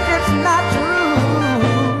dear, that it's not true.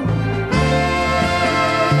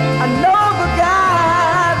 I know the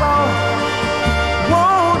guys all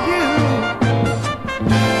want you,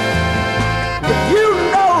 but you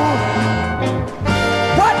know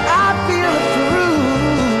what I feel is true.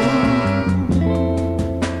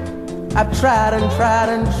 I've tried and tried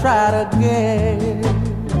and tried again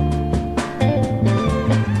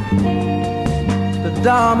to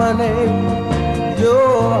dominate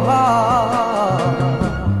your heart,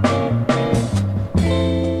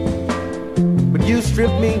 but you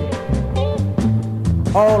stripped me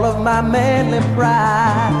all of my manly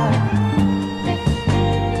pride.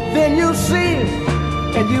 Then you see it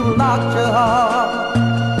and you locked your heart.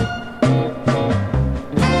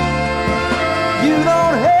 You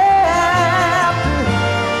don't have to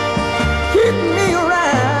keep me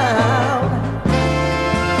around,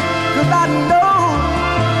 'cause I know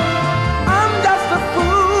I'm just a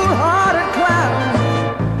fool-hearted clown.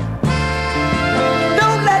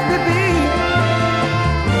 Don't let me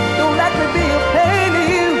be a pain to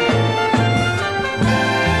you.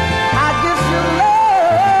 I guess your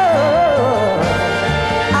love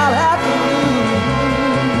I'll have to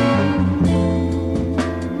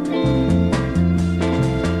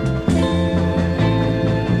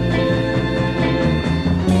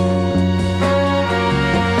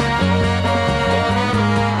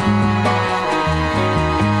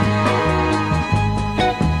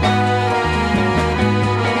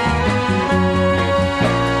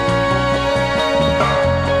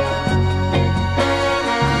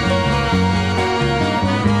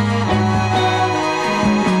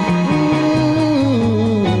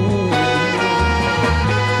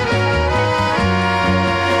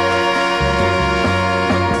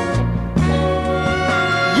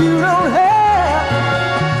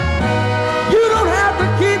You don't have to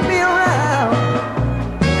keep me around,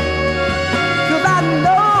 'cause I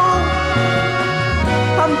know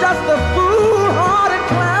I'm just a fool-hearted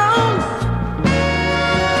clown.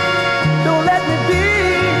 Don't let me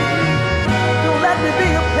be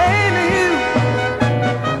a pain to you.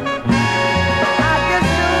 I guess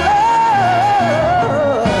your love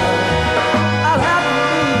I'll have to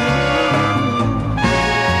lose.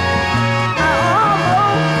 I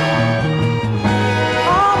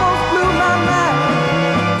almost blew my mind.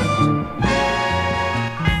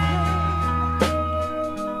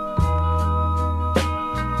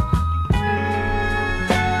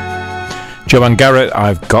 Joanne Garrett,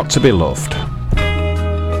 I've Got to Be Loved.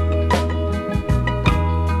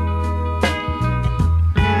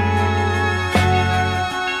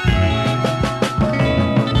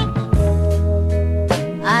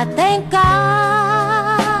 I thank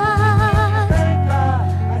God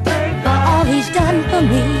for all He's done for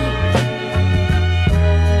me.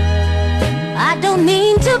 I don't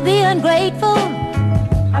mean to be ungrateful,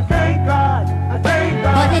 I thank God,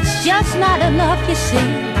 but it's just not enough, you see.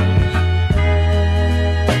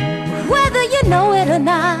 Whether you know it or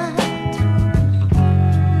not,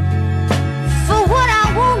 for what I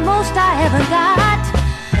want most I haven't got.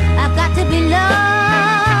 I've got to be loved.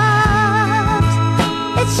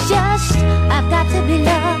 It's just I've got to be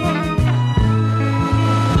loved.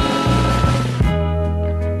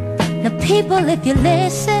 Now people, if you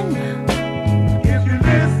listen,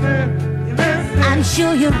 I'm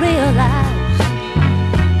sure you realize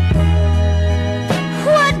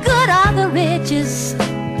what good are the riches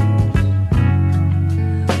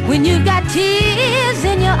when you got tears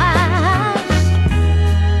in your eyes.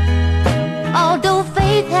 Although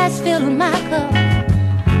faith has filled my cup,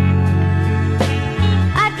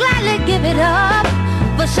 I'd gladly give it up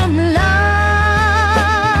for some love.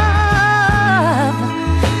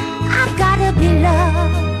 I've gotta be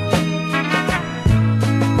loved.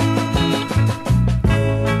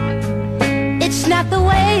 It's not the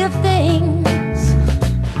way of things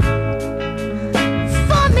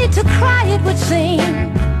for me to cry, it would seem,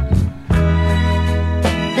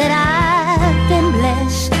 that I've been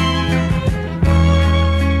blessed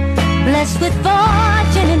with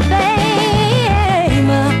fortune and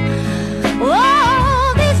fame.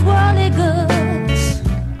 All these worldly goods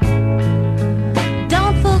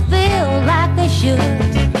don't fulfill like they should.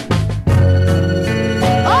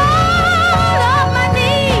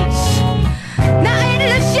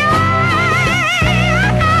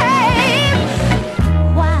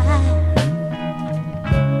 Why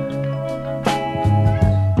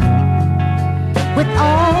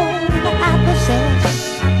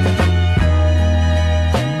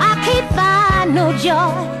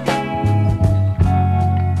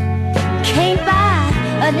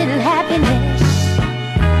little happiness.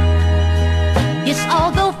 Yes,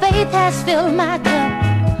 although faith has filled my cup,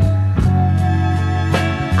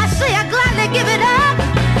 I say I gladly give it up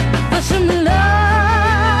for some love.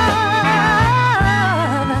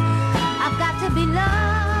 I've got to be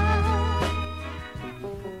loved.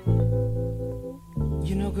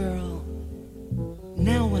 You know, girl,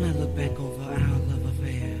 now when I look back over our love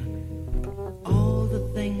affair, all the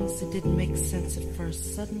things that didn't make sense at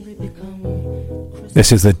first suddenly become crystal.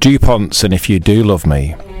 This is the DuPonts, and If You Do Love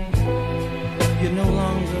Me. You're no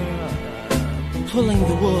longer pulling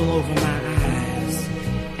the wool over my eyes.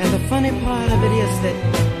 And the funny part of it is that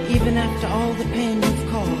even after all the pain you've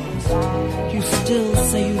caused, you still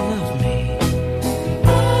say you love me.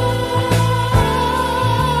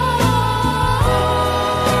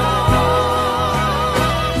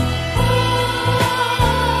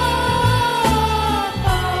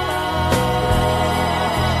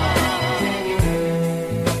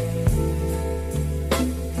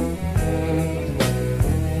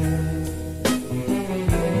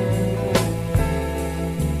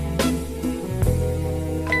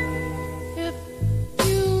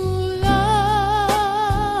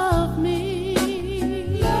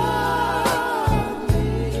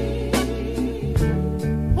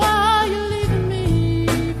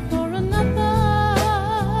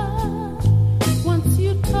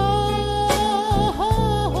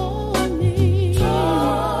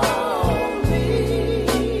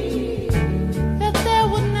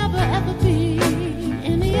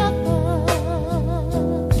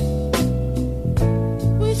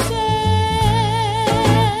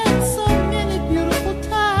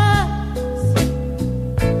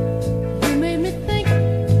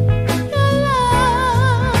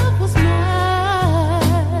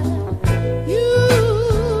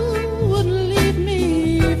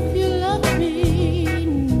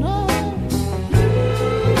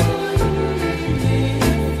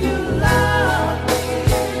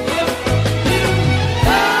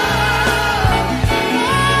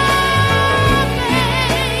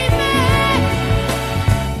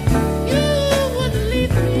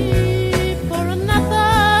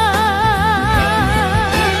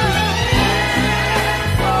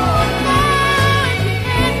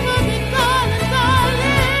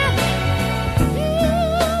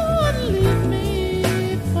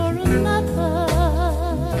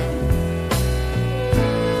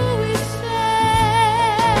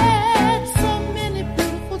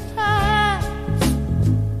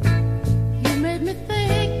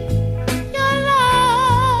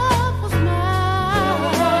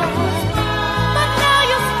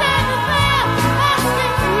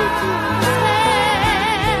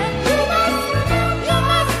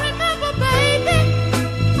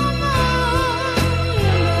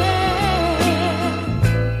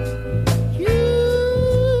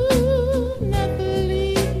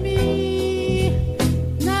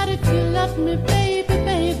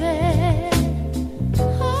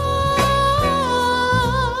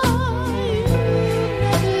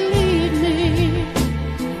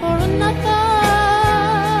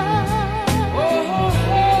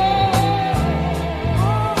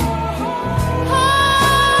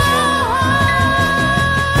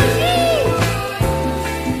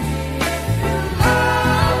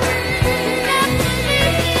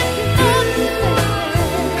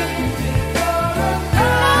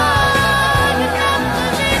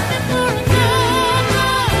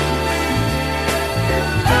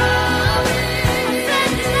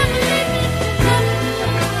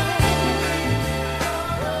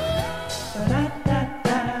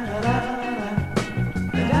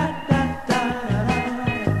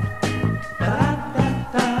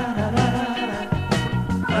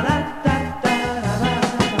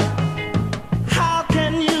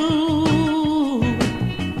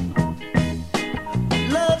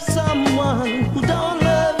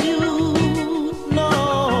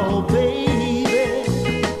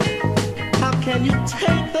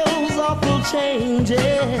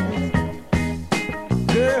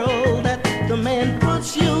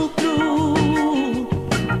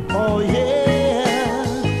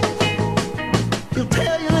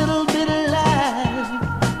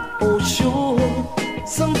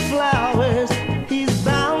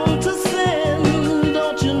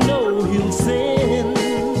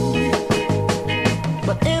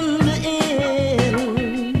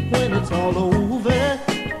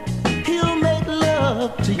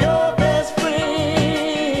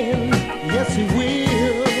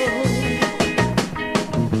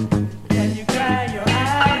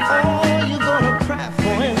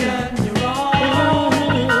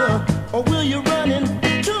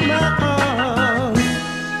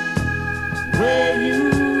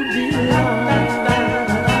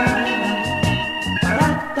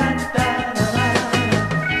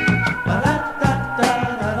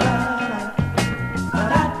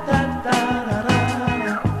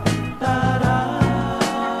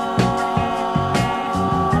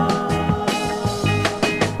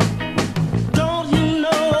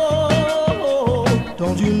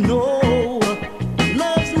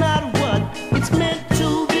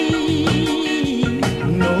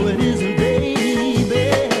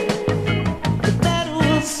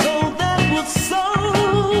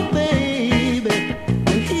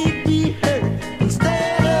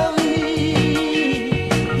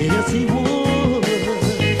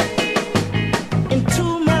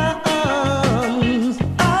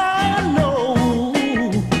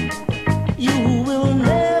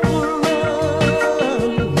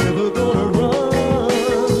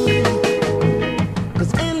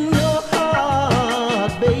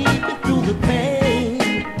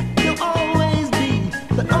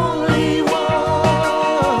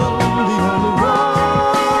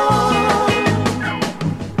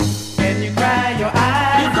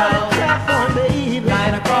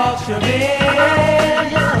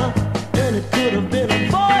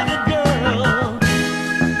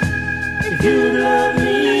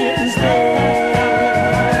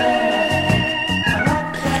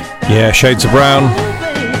 Yeah, Shades of Brown.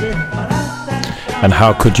 And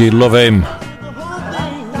How Could You Love Him?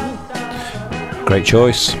 Great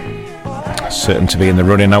choice. Certain to be in the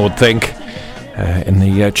running, I would think, in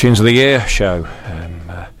the Tunes of the Year show.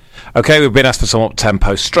 Okay, we've been asked for some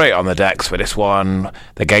up-tempo straight on the decks for this one.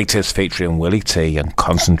 The Gators featuring Willie T and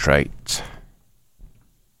Concentrate.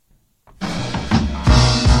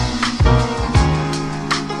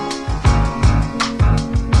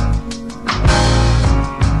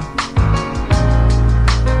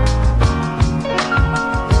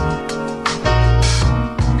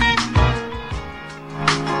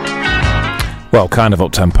 Well, kind of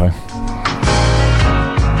up-tempo.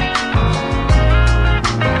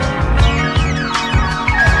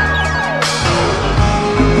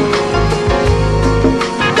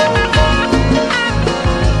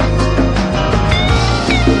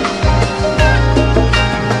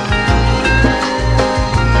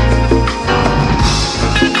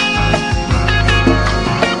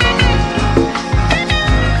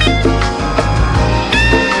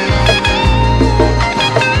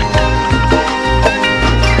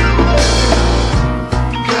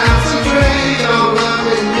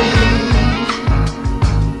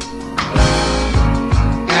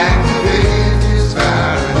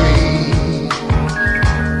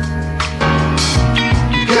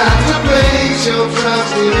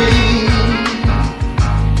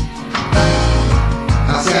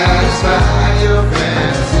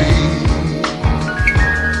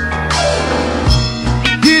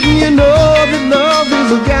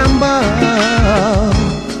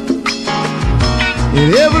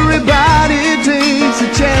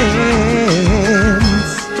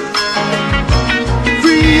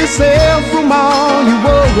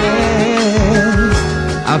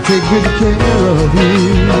 Take good care of you,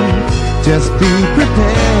 just be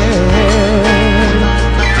prepared.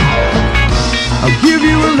 I'll give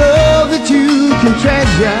you a love that you can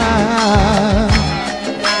treasure.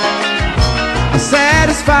 I'll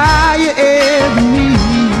satisfy your every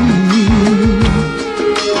need.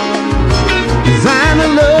 Design a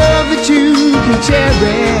love that you can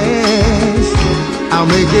cherish. I'll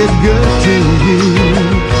make it good to you,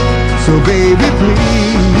 so baby please.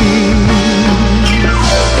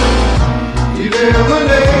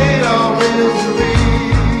 Eliminate all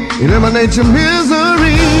misery. Eliminate your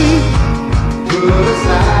misery. Put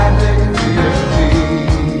aside negativity.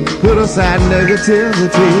 Put aside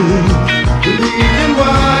negativity. Believe in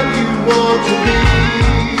what you want to be.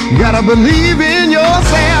 You gotta believe in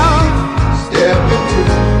yourself. Step into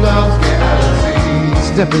love's galaxy.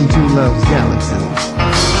 Step into love's galaxy.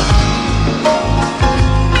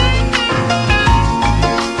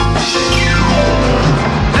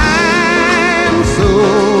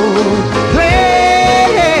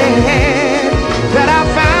 That I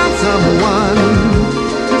found someone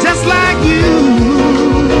just like you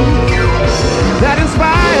that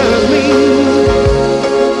inspires me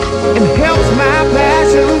and helps my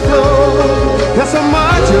passion flow. There's so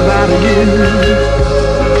much about you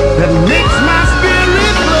that makes my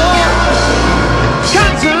spirit glow.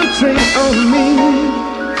 Concentrate on me.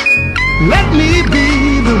 Let me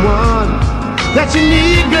be the one that you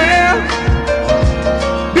need, girl.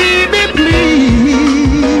 Baby,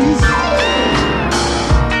 please.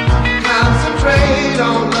 Concentrate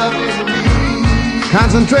on loving me.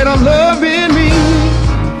 Concentrate on loving me.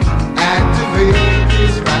 Activate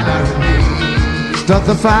this fire in me. Start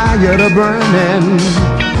the fire to burning.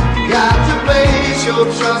 Got to place your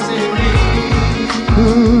trust in me.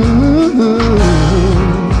 Ooh.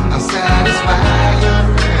 I'll satisfy your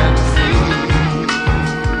fantasy.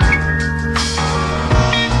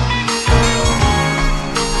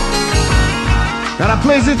 Gotta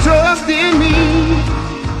place your trust in me.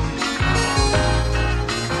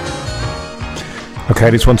 Okay,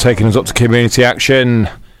 this one taking us up to community action.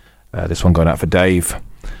 This one going out for Dave.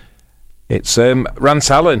 It's Rance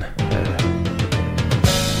Allen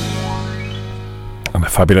and a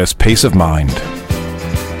fabulous Peace of Mind.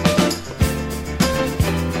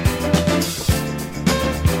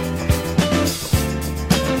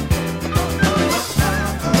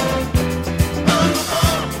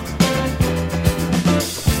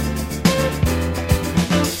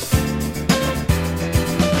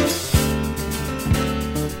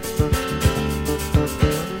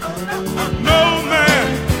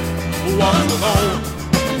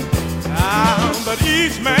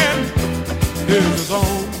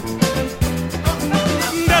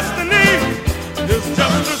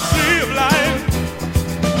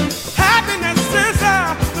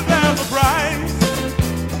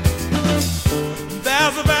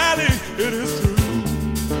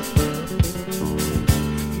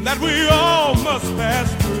 that we all must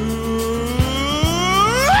pass through.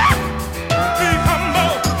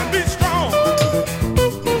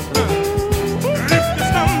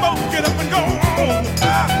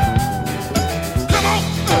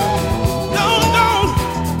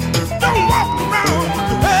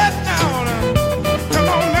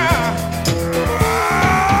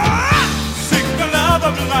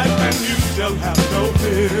 shall have no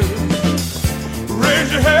fear.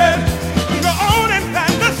 Raise your head, go on and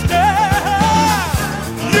climb the stairs.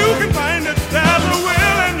 You can find it, there's a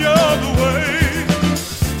will and you're the way.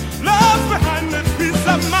 Love's behind it, peace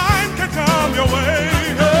of mind can come your way.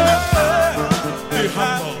 Be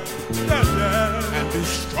humble, and be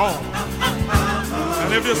strong. And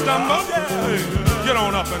if you stumble, get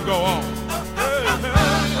on up and go on.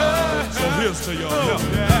 So here's to your help.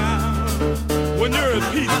 When you're at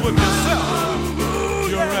peace with yourself,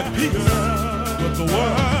 you're at peace with the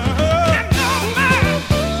world.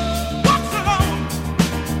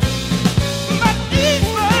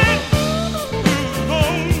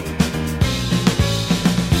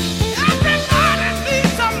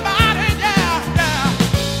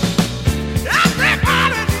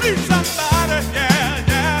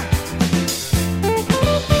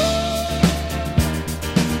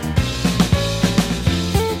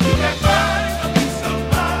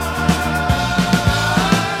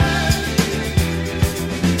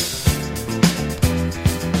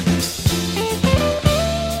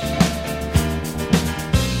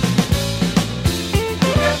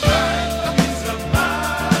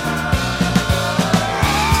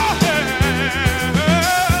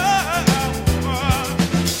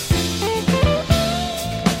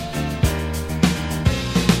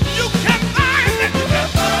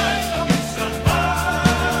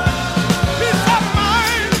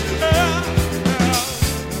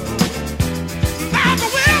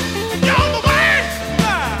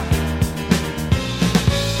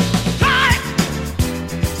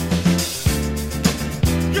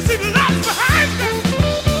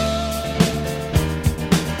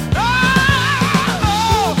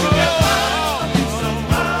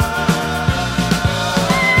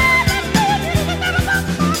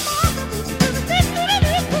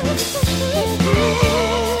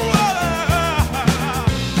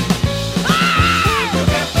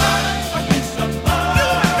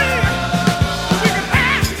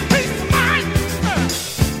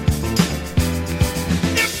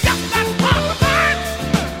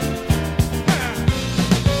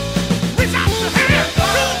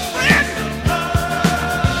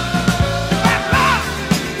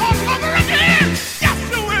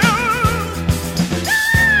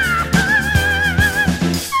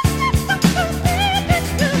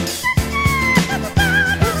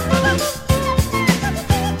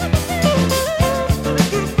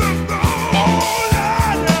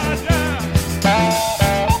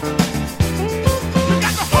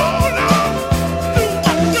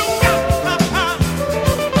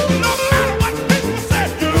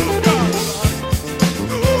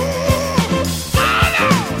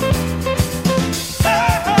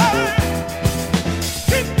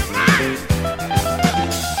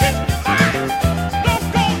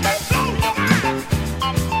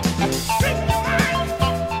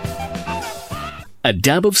 A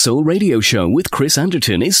Dab of Soul radio show with Chris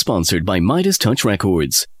Anderton is sponsored by Midas Touch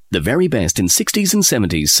Records. The very best in 60s and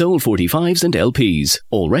 70s soul 45s and LPs.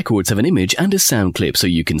 All records have an image and a sound clip so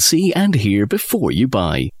you can see and hear before you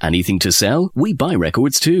buy. Anything to sell? We buy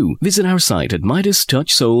records too. Visit our site at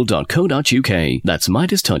midastouchsoul.co.uk. That's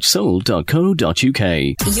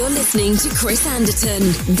midastouchsoul.co.uk. You're listening to Chris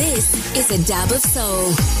Anderton. This is A Dab of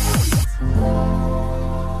Soul.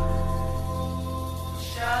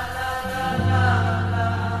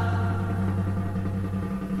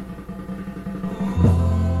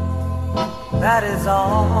 That is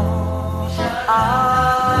all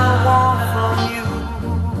I want from you.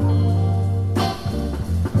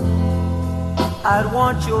 I'd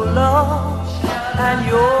want your love and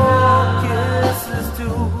your kisses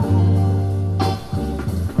too.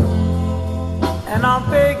 And I'm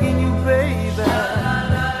begging you, baby,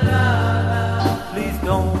 please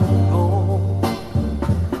don't go.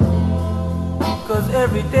 'Cause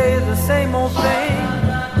every day is the same old thing.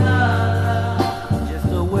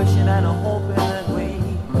 Wishing and a hoping that we,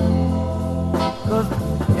 'cause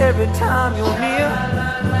every time you're near,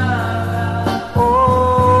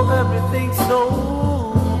 oh, everything's so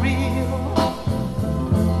real.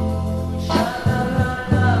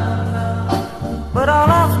 But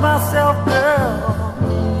I'll ask myself, girl,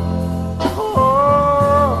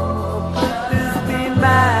 oh, could this be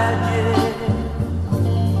magic?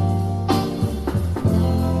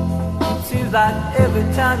 Seems like every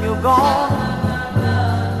time you're gone,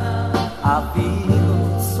 I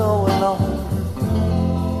feel so alone.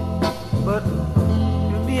 But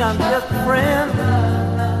to me I'm just a friend.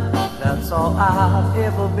 That's all I've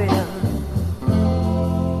ever been.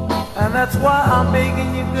 And that's why I'm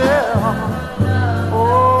begging you, girl,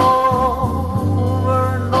 over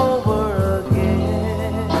and over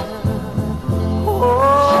again.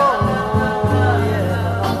 Oh,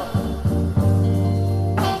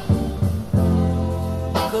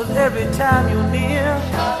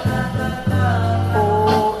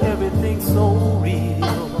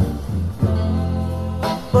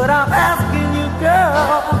 But I'm asking you,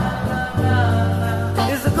 girl,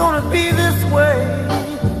 is it gonna be this way?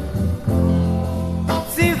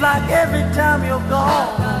 Seems like every time you're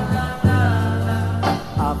gone,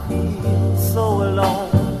 I feel so alone.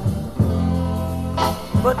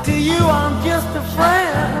 But to you I'm just a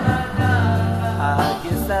friend. I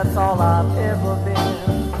guess that's all I've ever been.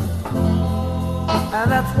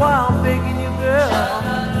 And that's why I'm begging you, girl,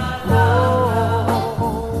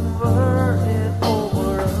 over and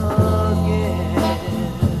over again.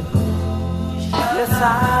 Yes, I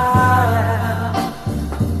am.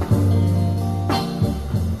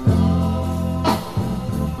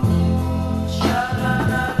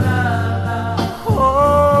 Oh,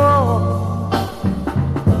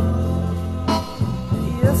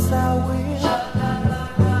 yes, I will.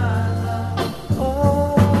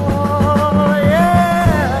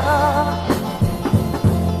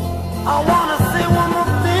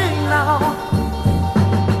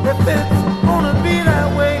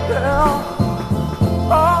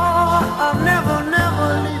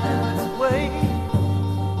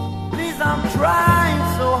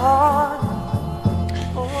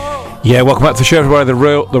 Yeah, welcome back to the show, everybody.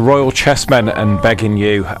 The Royal Chessmen and Begging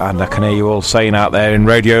You, and I can hear you all saying out there in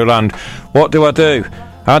Radio Land, what do I do?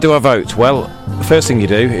 How do I vote? Well, the first thing you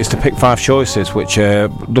do is to pick 5 choices, which,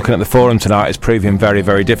 looking at the forum tonight, is proving very,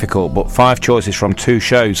 very difficult, but 5 choices from 2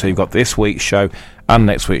 shows, so you've got this week's show and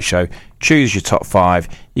next week's show. Choose your top 5,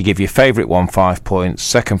 you give your favourite one 5 points,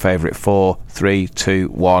 second favourite 4, 3, 2,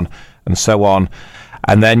 1, and so on,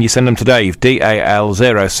 and then you send them to Dave,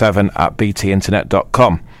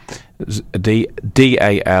 DAL07@btinternet.com.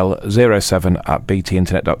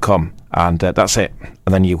 DAL07@btinternet.com, and that's it.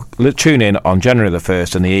 And then you tune in on January the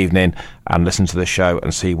 1st in the evening and listen to the show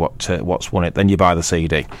and see what's won it. Then you buy the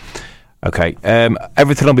CD. Okay,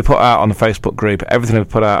 everything will be put out on the Facebook group. Everything will be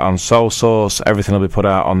put out on Soul Source. Everything will be put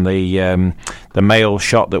out on the mail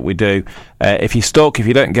shot that we do. If you're stuck, if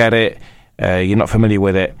you don't get it, you're not familiar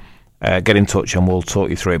with it, get in touch and we'll talk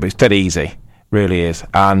you through it. But it's dead easy. Really is.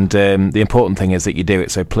 And the important thing is that you do it.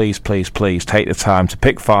 So please, please, please take the time to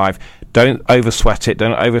pick 5. Don't oversweat it.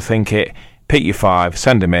 Don't overthink it. Pick your 5.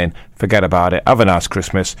 Send them in. Forget about it. Have a nice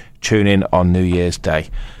Christmas. Tune in on New Year's Day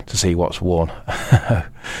to see what's won.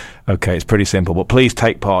 Okay, it's pretty simple. But please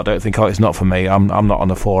take part. Don't think, it's not for me. I'm not on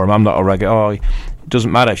the forum. I'm not a regular. It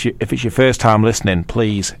doesn't matter. If it's your first time listening,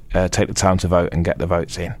 please take the time to vote and get the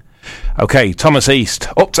votes in. Okay, Thomas East,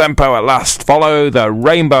 up tempo at last. Follow the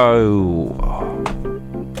rainbow.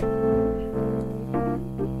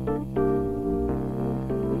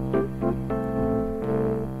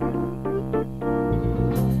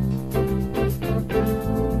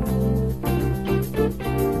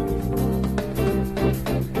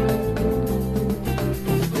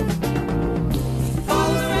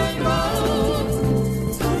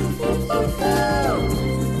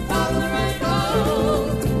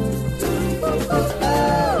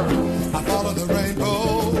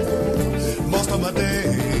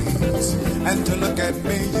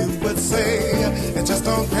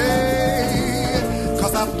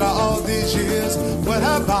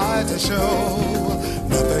 To show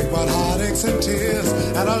nothing but heartaches and tears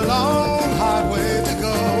and a long hard way to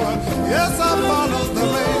go. Yes, I followed the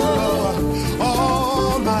rainbow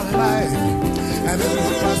all my life, and in the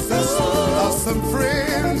process lost some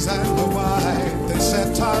friends and a wife. They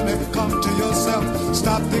said, Tommy, come to yourself,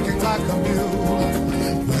 stop thinking like a mule.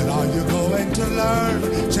 When are you going to learn?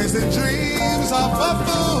 Chasing dreams are for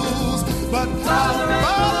fools. But I'll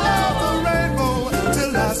follow the rainbow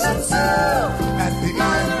till I succeed. At the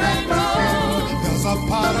end, there's a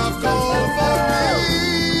pot of gold for me.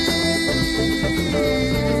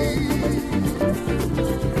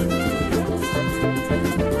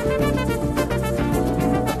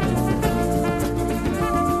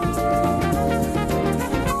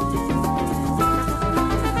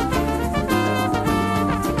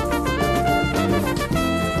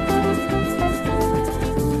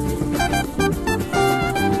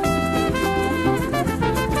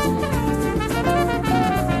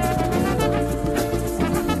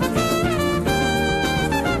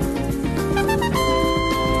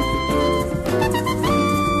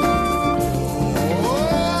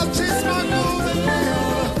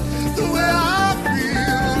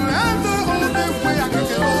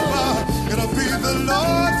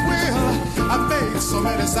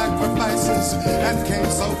 Sacrifices and came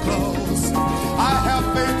so close. I have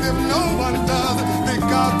faith if no one does. Think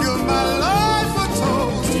I'll give my life a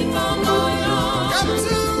toast. Keep on going on. Got to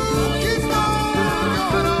keep on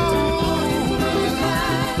going on.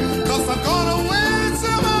 'Cause I'm gonna win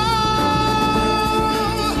somehow.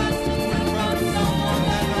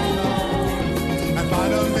 And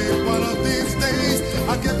find a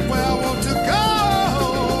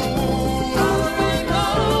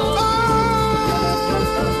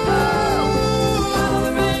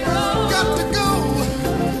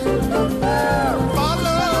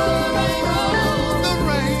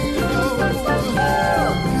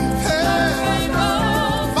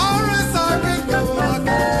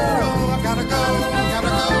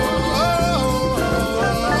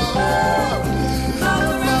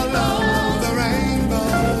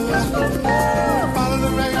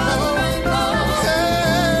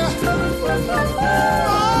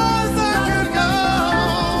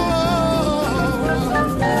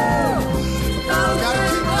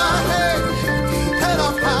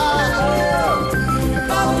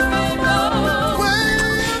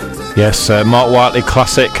Yes, Mark Whiteley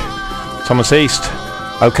classic. Thomas East.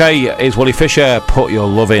 Okay, here's Willie Fisher. Put Your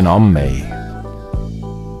Lovin' on Me.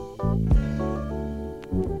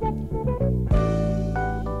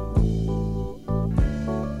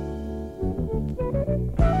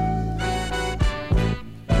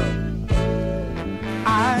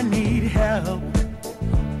 I need help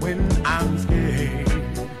when I'm scared,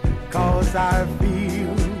 'cause I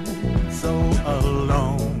feel so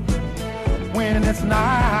alone. When it's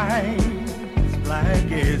night,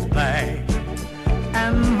 black is black,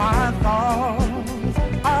 and my thoughts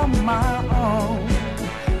are my own.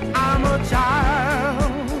 I'm a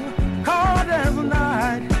child, cold as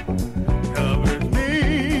night, covers me.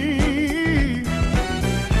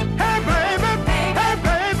 Hey baby,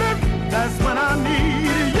 that's when I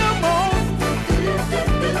need you most.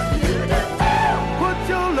 Put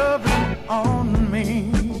your loving on me,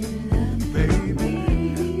 baby.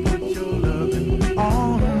 Put your loving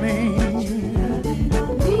on me.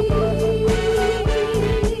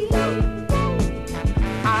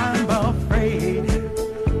 I'm afraid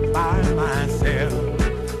by myself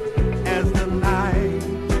as the night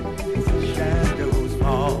shadows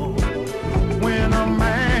fall. When a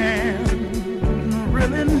man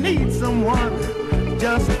really needs someone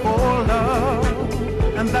just for love,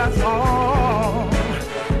 and that's all.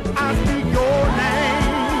 I speak your name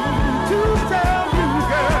to tell you,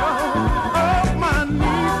 girl, of my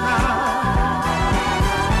knees now.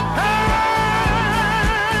 Hey,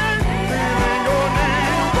 saying your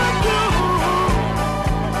name with you.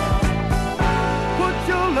 Put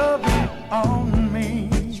your loving on me,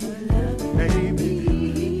 baby.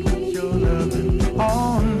 Put your loving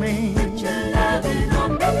on me. Put your loving on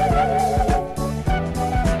me.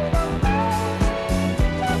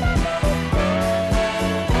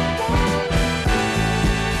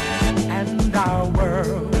 And our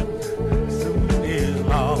world soon is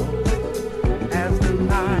lost as the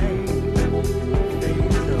night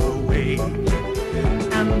fades away.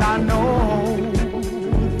 And I know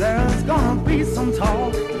there's gonna be some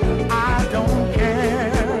talk. I don't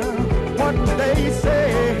care what they say,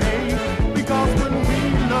 because when we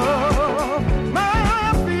love,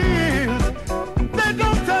 my fears, they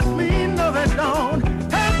don't touch me, no they don't.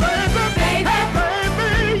 Hey baby, hey baby,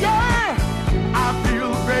 yeah, I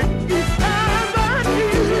feel great each time that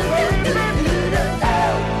you, baby,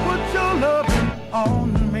 put your loving on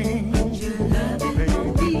me, baby,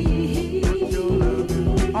 put your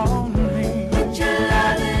loving on me, put your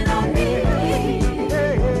loving on me,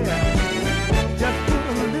 yeah, just put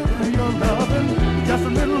a little of your loving, just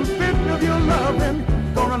a little bit of your loving,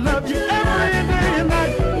 gonna love you every day and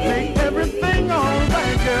night, make everything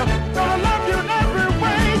alright, girl, gonna love you in every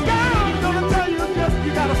way, girl, gonna tell you just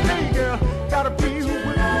you gotta stay, girl, gotta be with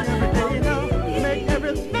me every day now, make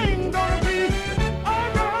everything gonna be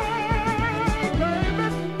alright, baby,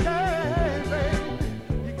 yeah, baby,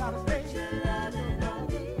 you gotta stay.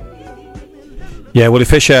 Yeah, Willie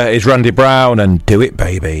Fisher is Randy Brown and Do It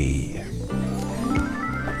Baby.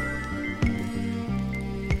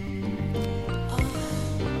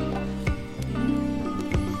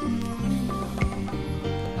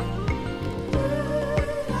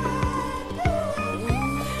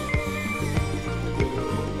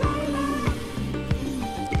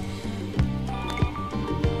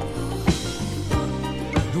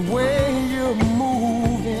 The way you're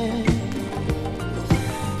moving,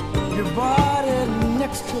 your body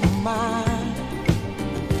next to mine,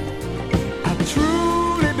 I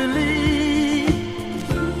truly believe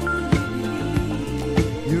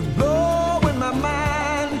you're blowing my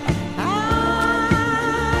mind.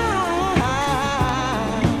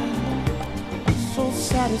 I'm so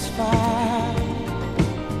satisfied,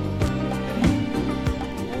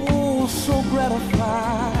 oh, so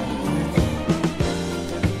gratified.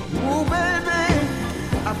 Oh, baby,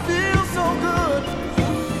 I feel so good.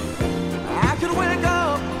 I could wake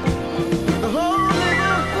up the whole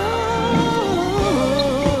neighborhood.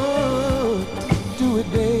 Do it,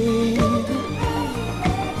 baby.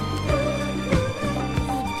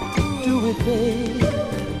 Do it, baby.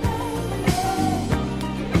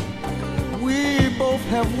 We both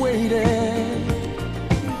have waited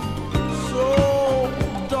so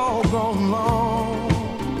doggone long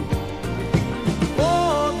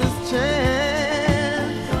for this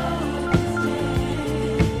chance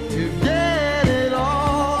to get it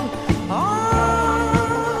on.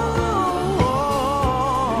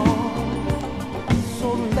 So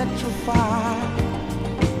electrified,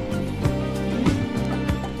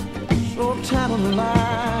 so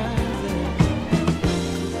tantalizing.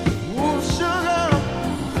 Oh, sugar,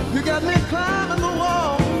 you got me climbing the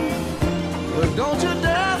wall, but don't you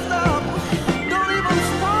dare stop, don't even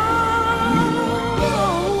stop.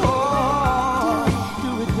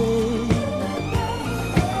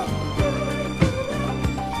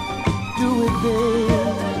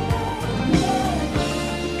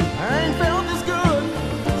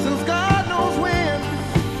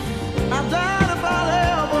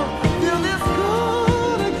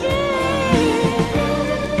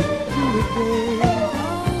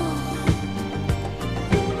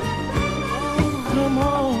 Come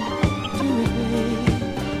on, do it, baby.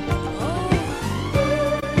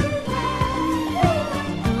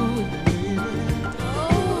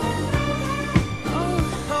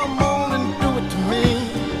 Come on and do it to me.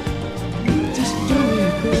 Just do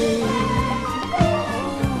it, baby.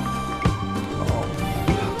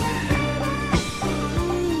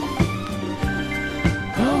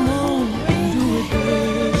 Come on and do it,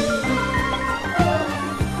 baby.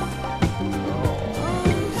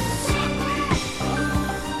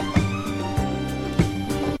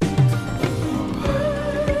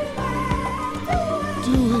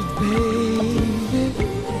 Do it, baby.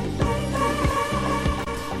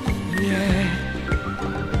 Yeah,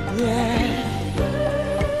 yeah.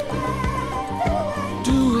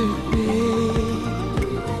 Do it,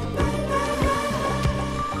 baby.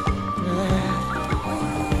 Yeah.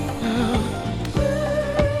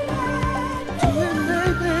 Do it,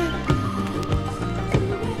 baby.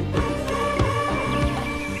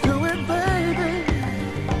 Do it, baby.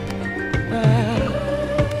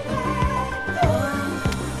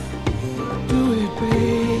 Do it,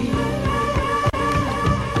 baby.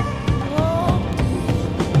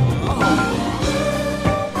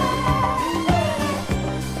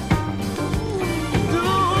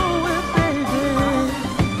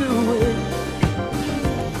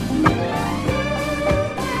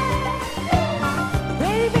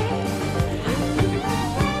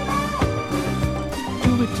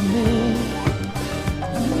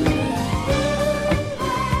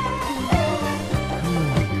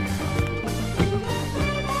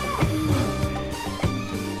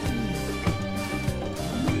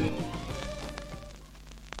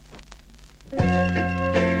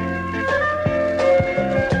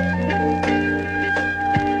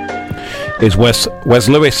 Is Wes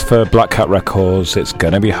Lewis for Black Cat Records. It's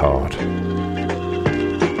gonna be hard.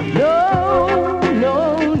 No,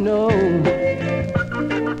 no, no,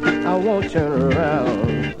 I won't turn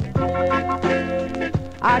around.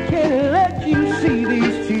 I can't let you see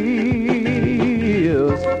these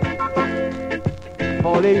tears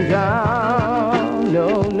falling down.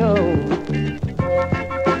 No, no,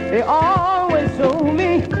 they always told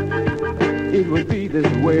me it would be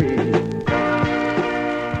this way,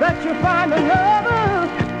 that you find another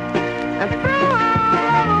and throw our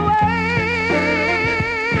love away.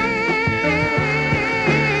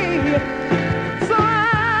 So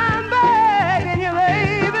I'm begging you,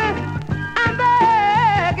 baby, I'm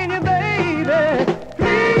begging you, baby,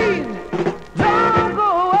 please don't go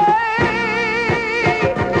away.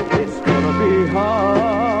 It's gonna be hard,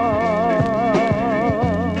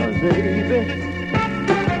 baby.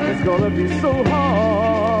 It's gonna be so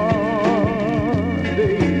hard,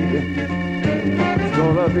 baby. It's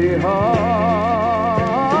gonna be hard,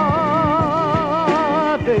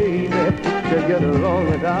 baby, to get along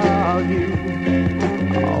without you.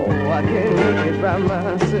 Oh, I can't make it by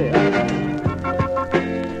myself.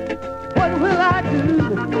 What will I do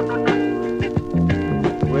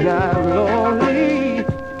when I'm lonely?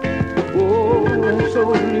 Oh, I'm so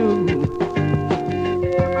blue.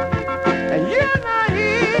 And you're not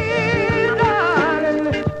here, darling,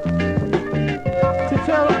 to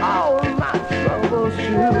tell all my troubles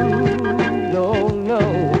true. No, no.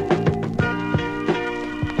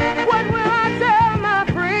 What will I tell my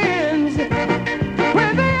friends when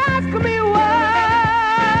they ask me why?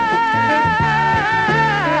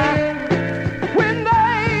 When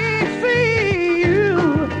they see you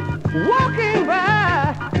walking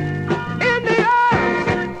by in the arms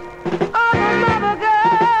of another guy.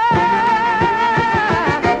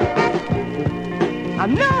 I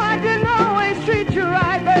know I didn't always treat you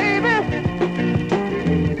right, baby,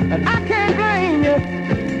 and I can't blame you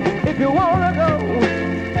if you wanna go.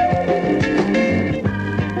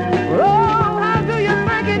 Oh, how do you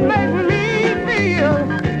think it makes me feel,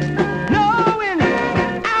 knowing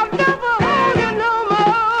I'll never hold you no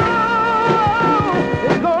more?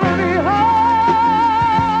 It's gonna be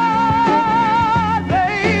hard,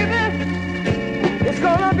 baby. It's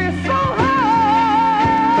gonna be so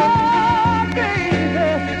hard, baby.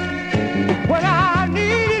 When I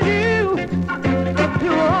needed you,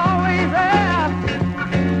 you were always there.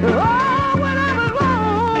 Oh, when I was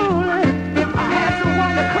lonely, I had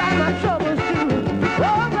someone to cry my troubles to.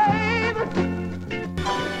 Oh, baby.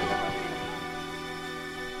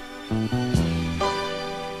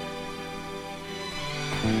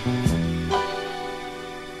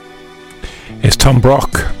 It's Tom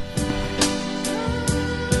Brock.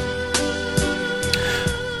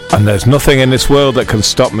 And there's nothing in this world that can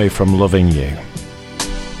stop me from loving you.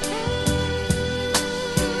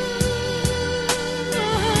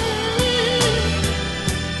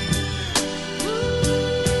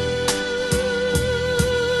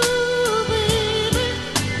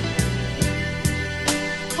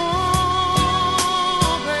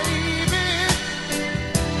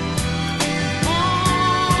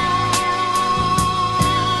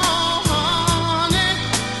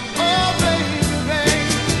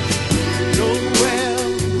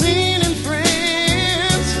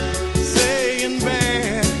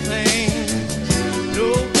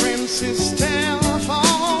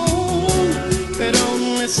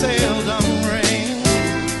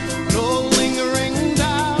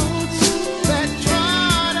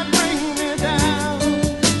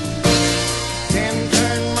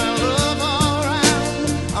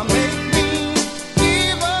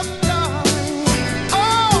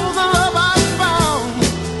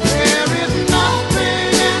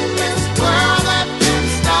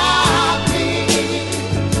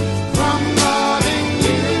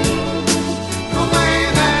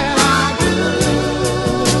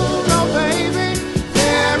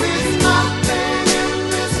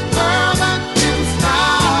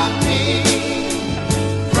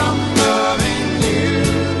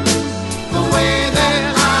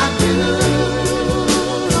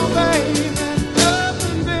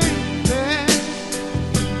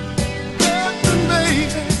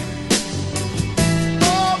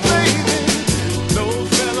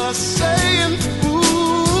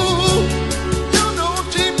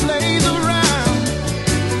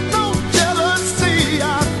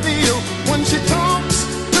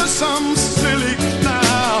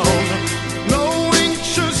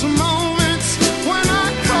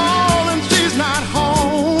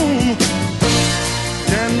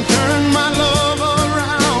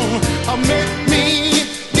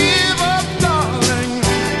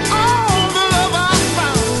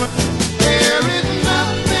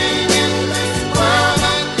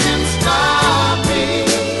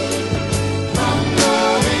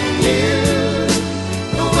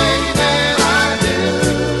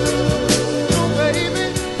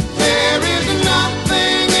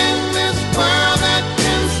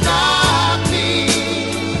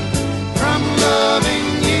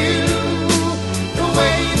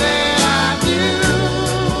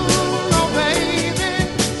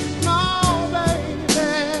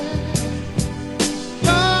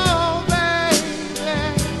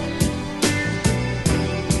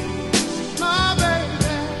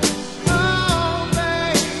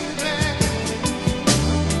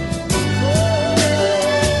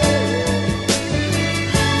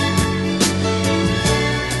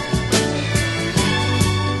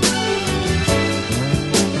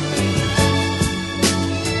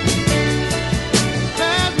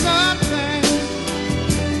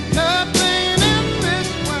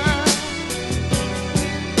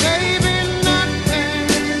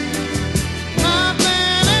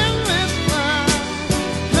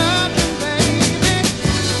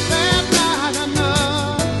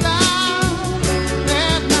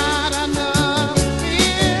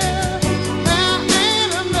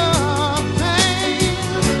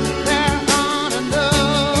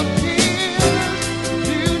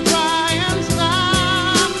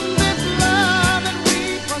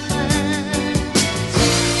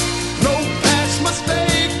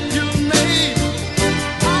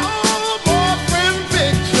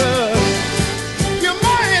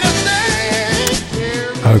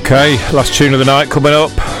 Okay, last tune of the night coming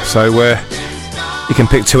up. So you can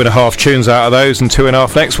pick 2.5 tunes out of those and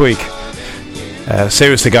 2.5 next week.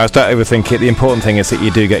 Seriously, guys, don't overthink it. The important thing is that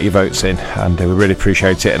you do get your votes in, and we really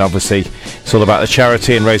appreciate it. And obviously, it's all about the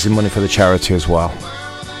charity and raising money for the charity as well.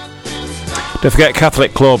 Don't forget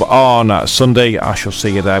Catholic Club on Sunday. I shall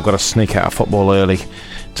see you there. I've got to sneak out of football early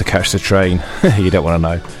to catch the train. You don't want to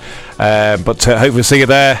know. But hopefully see you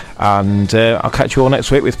there, and I'll catch you all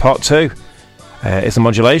next week with part 2. It's the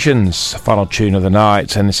Modulations, final tune of the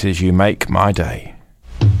night, and this is You Make My Day.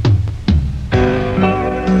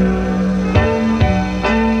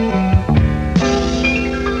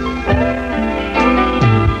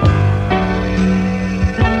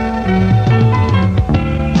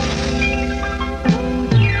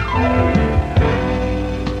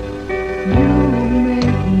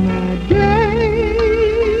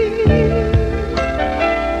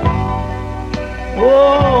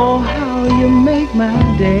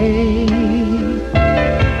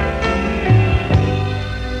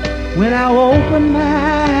 When I open my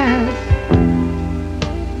eyes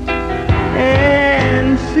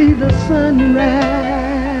and see the sunrise,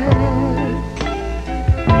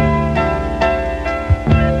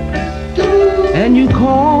 and you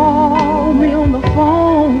call me on the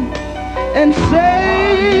phone and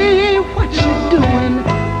say what you doing.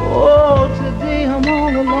 Oh, today I'm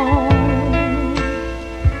all alone.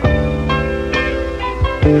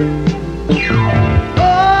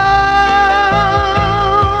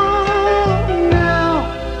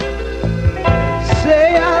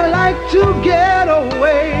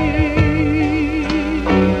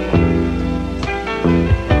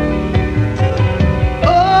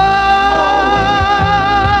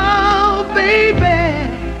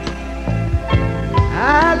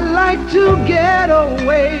 To get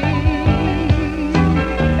away.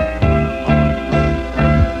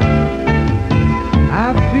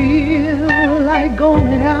 I feel like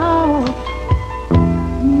going out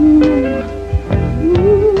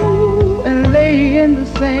and lay in the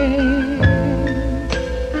sand.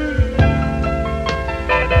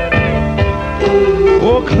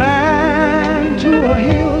 Or climb to a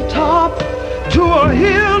hilltop,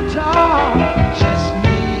 just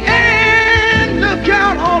me, and look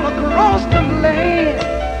out all across the land.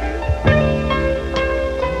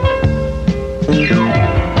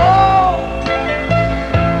 Oh,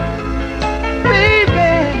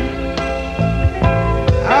 baby,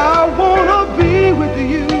 I wanna be with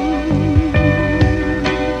you.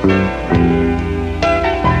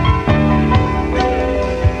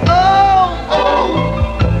 Oh,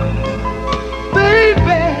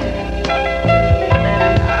 baby,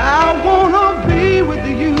 I wanna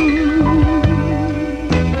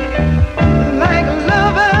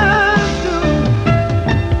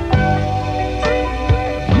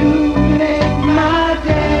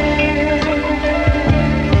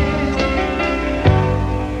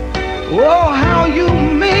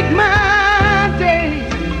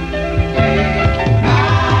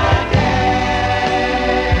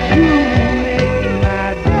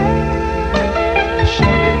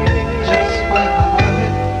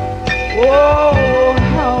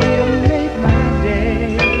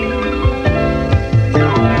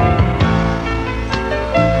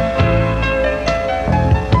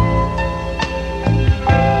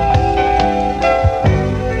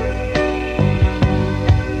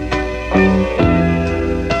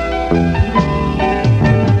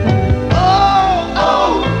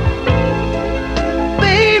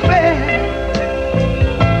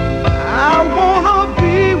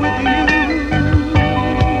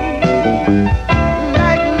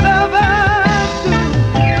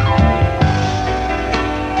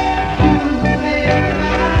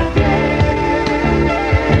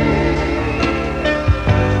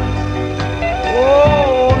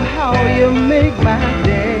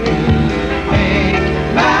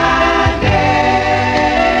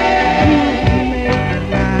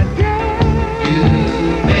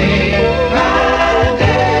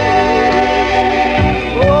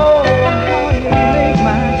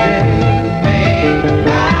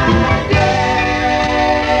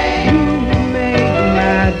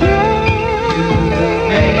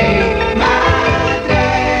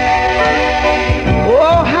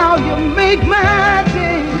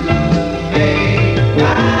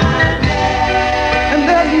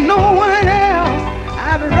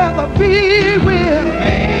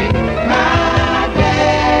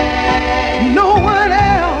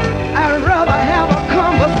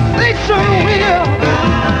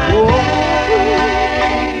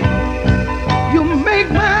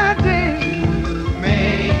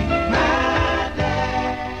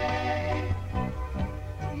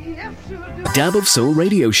Dab of Soul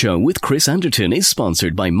Radio Show with Chris Anderton is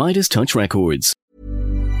sponsored by Midas Touch Records.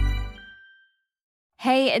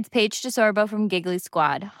 Hey, it's Paige DeSorbo from Giggly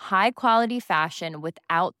Squad. High quality fashion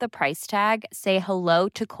without the price tag. Say hello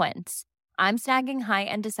to Quince. I'm snagging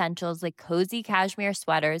high-end essentials like cozy cashmere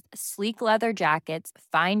sweaters, sleek leather jackets,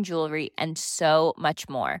 fine jewelry, and so much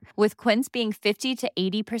more. With Quince being 50 to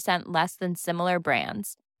 80% less than similar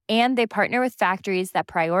brands. And they partner with factories that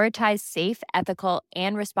prioritize safe, ethical,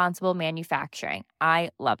 and responsible manufacturing. I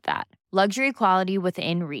love that. Luxury quality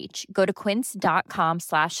within reach. Go to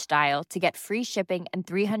quince.com/style to get free shipping and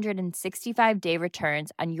 365-day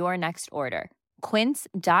returns on your next order.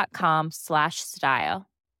 Quince.com/style.